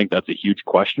 I think that's a huge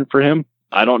question for him.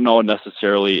 I don't know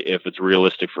necessarily if it's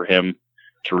realistic for him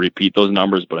to repeat those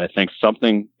numbers, but I think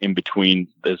something in between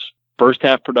this first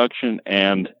half production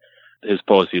and his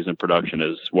postseason production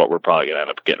is what we're probably going to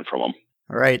end up getting from him.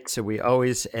 All right, so we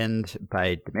always end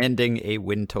by demanding a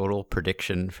win total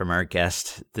prediction from our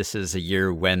guest. This is a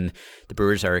year when the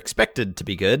Brewers are expected to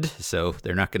be good, so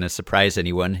they're not going to surprise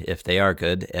anyone if they are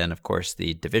good. And of course,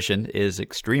 the division is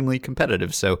extremely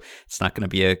competitive, so it's not going to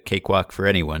be a cakewalk for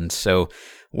anyone. So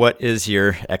what is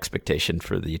your expectation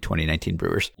for the 2019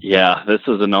 Brewers? Yeah, this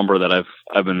is a number that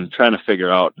I've been trying to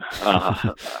figure out.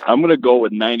 I'm going to go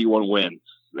with 91 wins.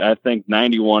 I think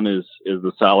 91 is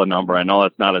a solid number. I know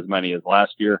that's not as many as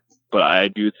last year, but I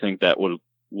do think that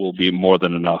will be more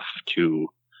than enough to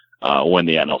win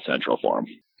the NL Central for him.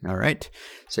 All right.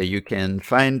 So you can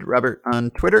find Robert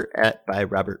on Twitter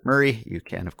 @ByRobertMurray. You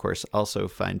can, of course, also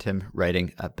find him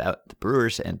writing about the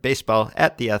Brewers and baseball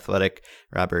at The Athletic.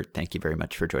 Robert, thank you very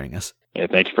much for joining us. Yeah,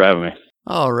 thanks for having me.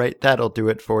 All right, that'll do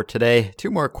it for today. 2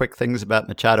 more quick things about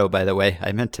Machado, by the way.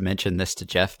 I meant to mention this to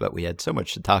Jeff, but we had so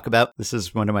much to talk about. This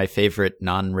is one of my favorite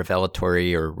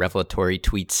non-revelatory or revelatory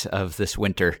tweets of this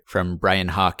winter from Brian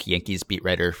Hawk, Yankees beat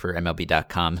writer for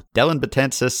MLB.com. Dellin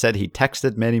Betances said he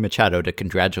texted Manny Machado to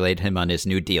congratulate him on his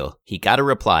new deal. He got a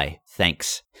reply.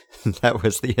 Thanks. That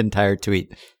was the entire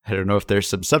tweet. I don't know if there's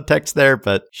some subtext there,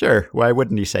 but sure, why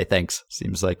wouldn't he say thanks?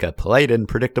 Seems like a polite and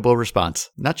predictable response.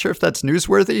 Not sure if that's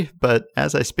newsworthy, but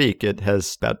as I speak, it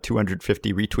has about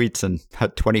 250 retweets and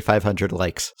about 2,500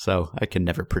 likes, so I can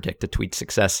never predict a tweet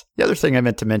success. The other thing I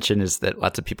meant to mention is that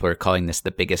lots of people are calling this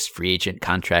the biggest free agent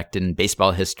contract in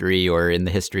baseball history or in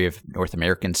the history of North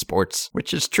American sports,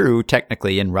 which is true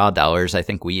technically in raw dollars. I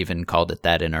think we even called it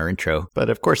that in our intro, but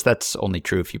of course that's only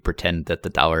true if you pretend that the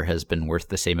dollar has been worth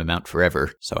the same amount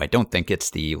forever. So I don't think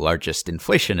it's the largest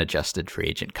inflation-adjusted free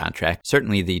agent contract.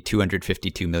 Certainly the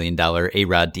 $252 million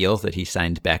A-Rod deal that he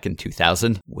signed back in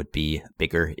 2000 would be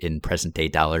bigger in present-day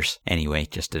dollars. Anyway,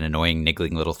 just an annoying,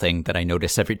 niggling little thing that I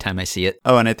notice every time I see it.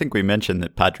 Oh, and I think we mentioned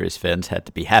that Padres fans had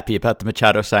to be happy about the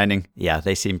Machado signing. Yeah,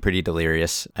 they seem pretty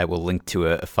delirious. I will link to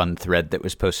a fun thread that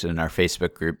was posted in our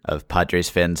Facebook group of Padres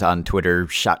fans on Twitter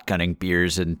shotgunning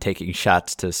beers and taking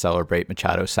shots to celebrate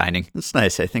Machado signing. It's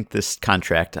nice. I think this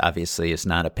contract obviously is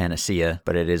not a panacea,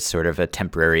 but it is sort of a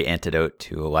temporary antidote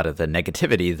to a lot of the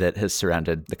negativity that has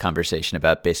surrounded the conversation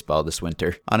about baseball this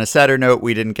winter. On a sadder note,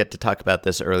 we didn't get to talk about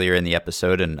this earlier in the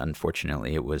episode, and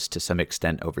unfortunately it was to some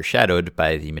extent overshadowed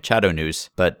by the Machado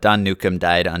news, but Don Newcombe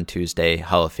died on Tuesday,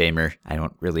 Hall of Famer. I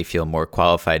don't really feel more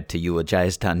qualified to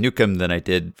eulogize Don Newcombe than I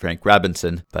did Frank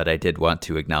Robinson, but I did want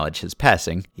to acknowledge his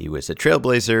passing. He was a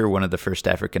trailblazer, one of the first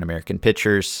African-American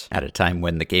pitchers, at a time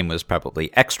when the game was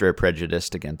probably extra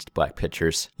prejudiced against black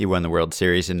pitchers. He won the World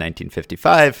Series in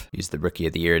 1955. He was the Rookie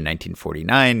of the Year in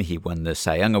 1949. He won the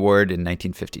Cy Young Award in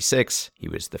 1956. He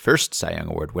was the first Cy Young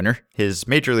Award winner. His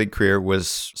major league career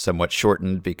was somewhat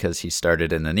shortened because he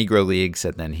started in the Negro Leagues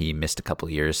and then he missed a couple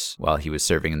years while he was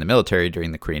serving in the military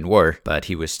during the Korean War. But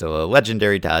he was still a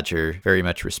legendary Dodger, very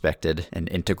much respected, an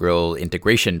integral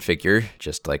integration figure,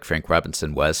 just like Frank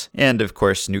Robinson was. And of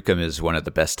course, Newcombe is one of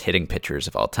the best hitting pitchers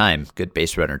of all time. Good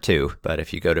base runner opener too. But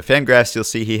if you go to Fangraphs, you'll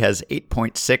see he has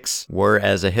 8.6 WAR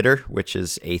as a hitter, which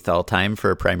is 8th all-time for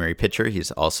a primary pitcher.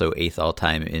 He's also 8th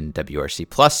all-time in WRC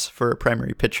Plus for a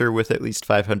primary pitcher with at least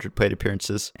 500 plate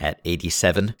appearances at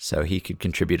 87. So he could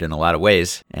contribute in a lot of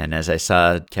ways. And as I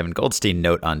saw Kevin Goldstein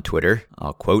note on Twitter,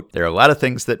 I'll quote, "There are a lot of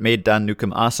things that made Don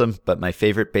Newcombe awesome, but my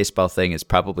favorite baseball thing is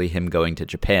probably him going to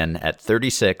Japan at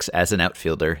 36 as an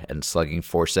outfielder and slugging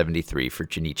 .473 for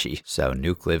Junichi." So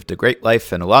Nuke lived a great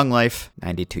life and a long life,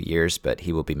 92 years, but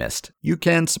he will be missed. You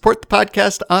can support the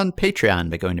podcast on Patreon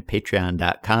by going to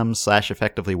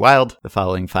patreon.com/effectivelywild. The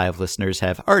following 5 listeners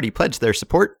have already pledged their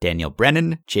support: Daniel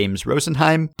Brennan, James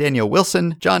Rosenheim, Daniel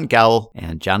Wilson, John Gowell,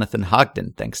 and Jonathan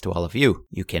Hogden. Thanks to all of you.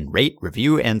 You can rate,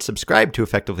 review, and subscribe to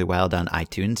Effectively Wild on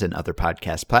iTunes and other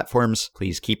podcast platforms.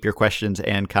 Please keep your questions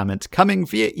and comments coming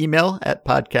via email at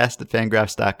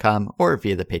podcast@fangraphs.com or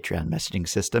via the Patreon messaging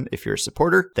system if you're a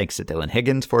supporter. Thanks to Dylan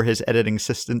Higgins for his editing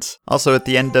assistance. Also, at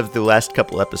the end of the last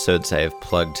couple episodes, I have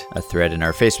plugged a thread in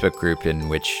our Facebook group in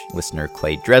which listener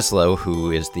Clay Dreslow,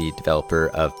 who is the developer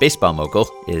of Baseball Mogul,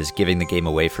 is giving the game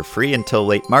away for free until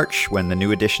late March when the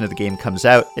new edition of the game comes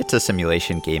out. It's a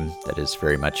simulation game that is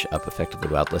very much up Effectively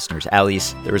Wild listeners'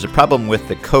 alleys. There was a problem with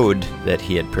the code that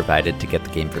he had provided to get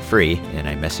the game for free, and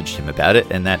I messaged him about it,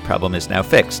 and that problem is now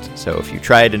fixed. So if you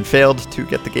tried and failed to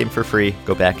get the game for free,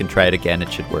 go back and try it again.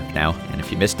 It should work now. And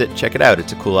if you missed it, check it out.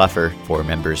 It's a cool offer for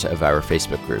members of our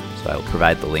Facebook group. So I will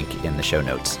provide the link in the show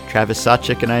notes. Travis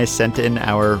Sawchik and I sent in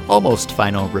our almost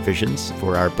final revisions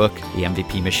for our book, The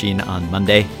MVP Machine, on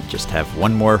Monday. We just have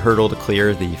one more hurdle to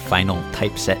clear, the final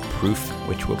typeset proof,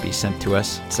 which will be sent to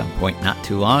us at some point not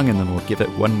too long, and then we'll give it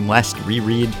one last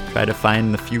reread, try to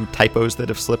find the few typos that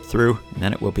have slipped through, and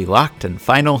then it will be locked and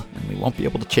final, and we won't be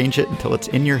able to change it until it's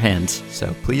in your hands.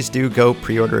 So please do go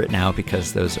pre-order it now,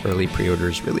 because those early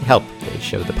pre-orders really help. They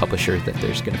show the publisher that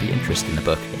there's going to be interest in the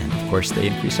book, and of course they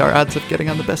increase our odds of getting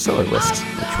on the bestseller lists,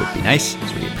 which would be nice,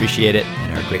 so we appreciate it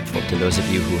and are grateful to those of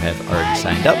you who have already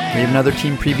signed up. We have another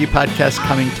team preview podcast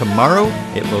coming tomorrow.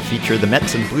 It will feature the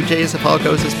Mets and Blue Jays if all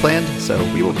goes as planned, so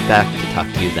we will be back to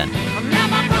talk to you then.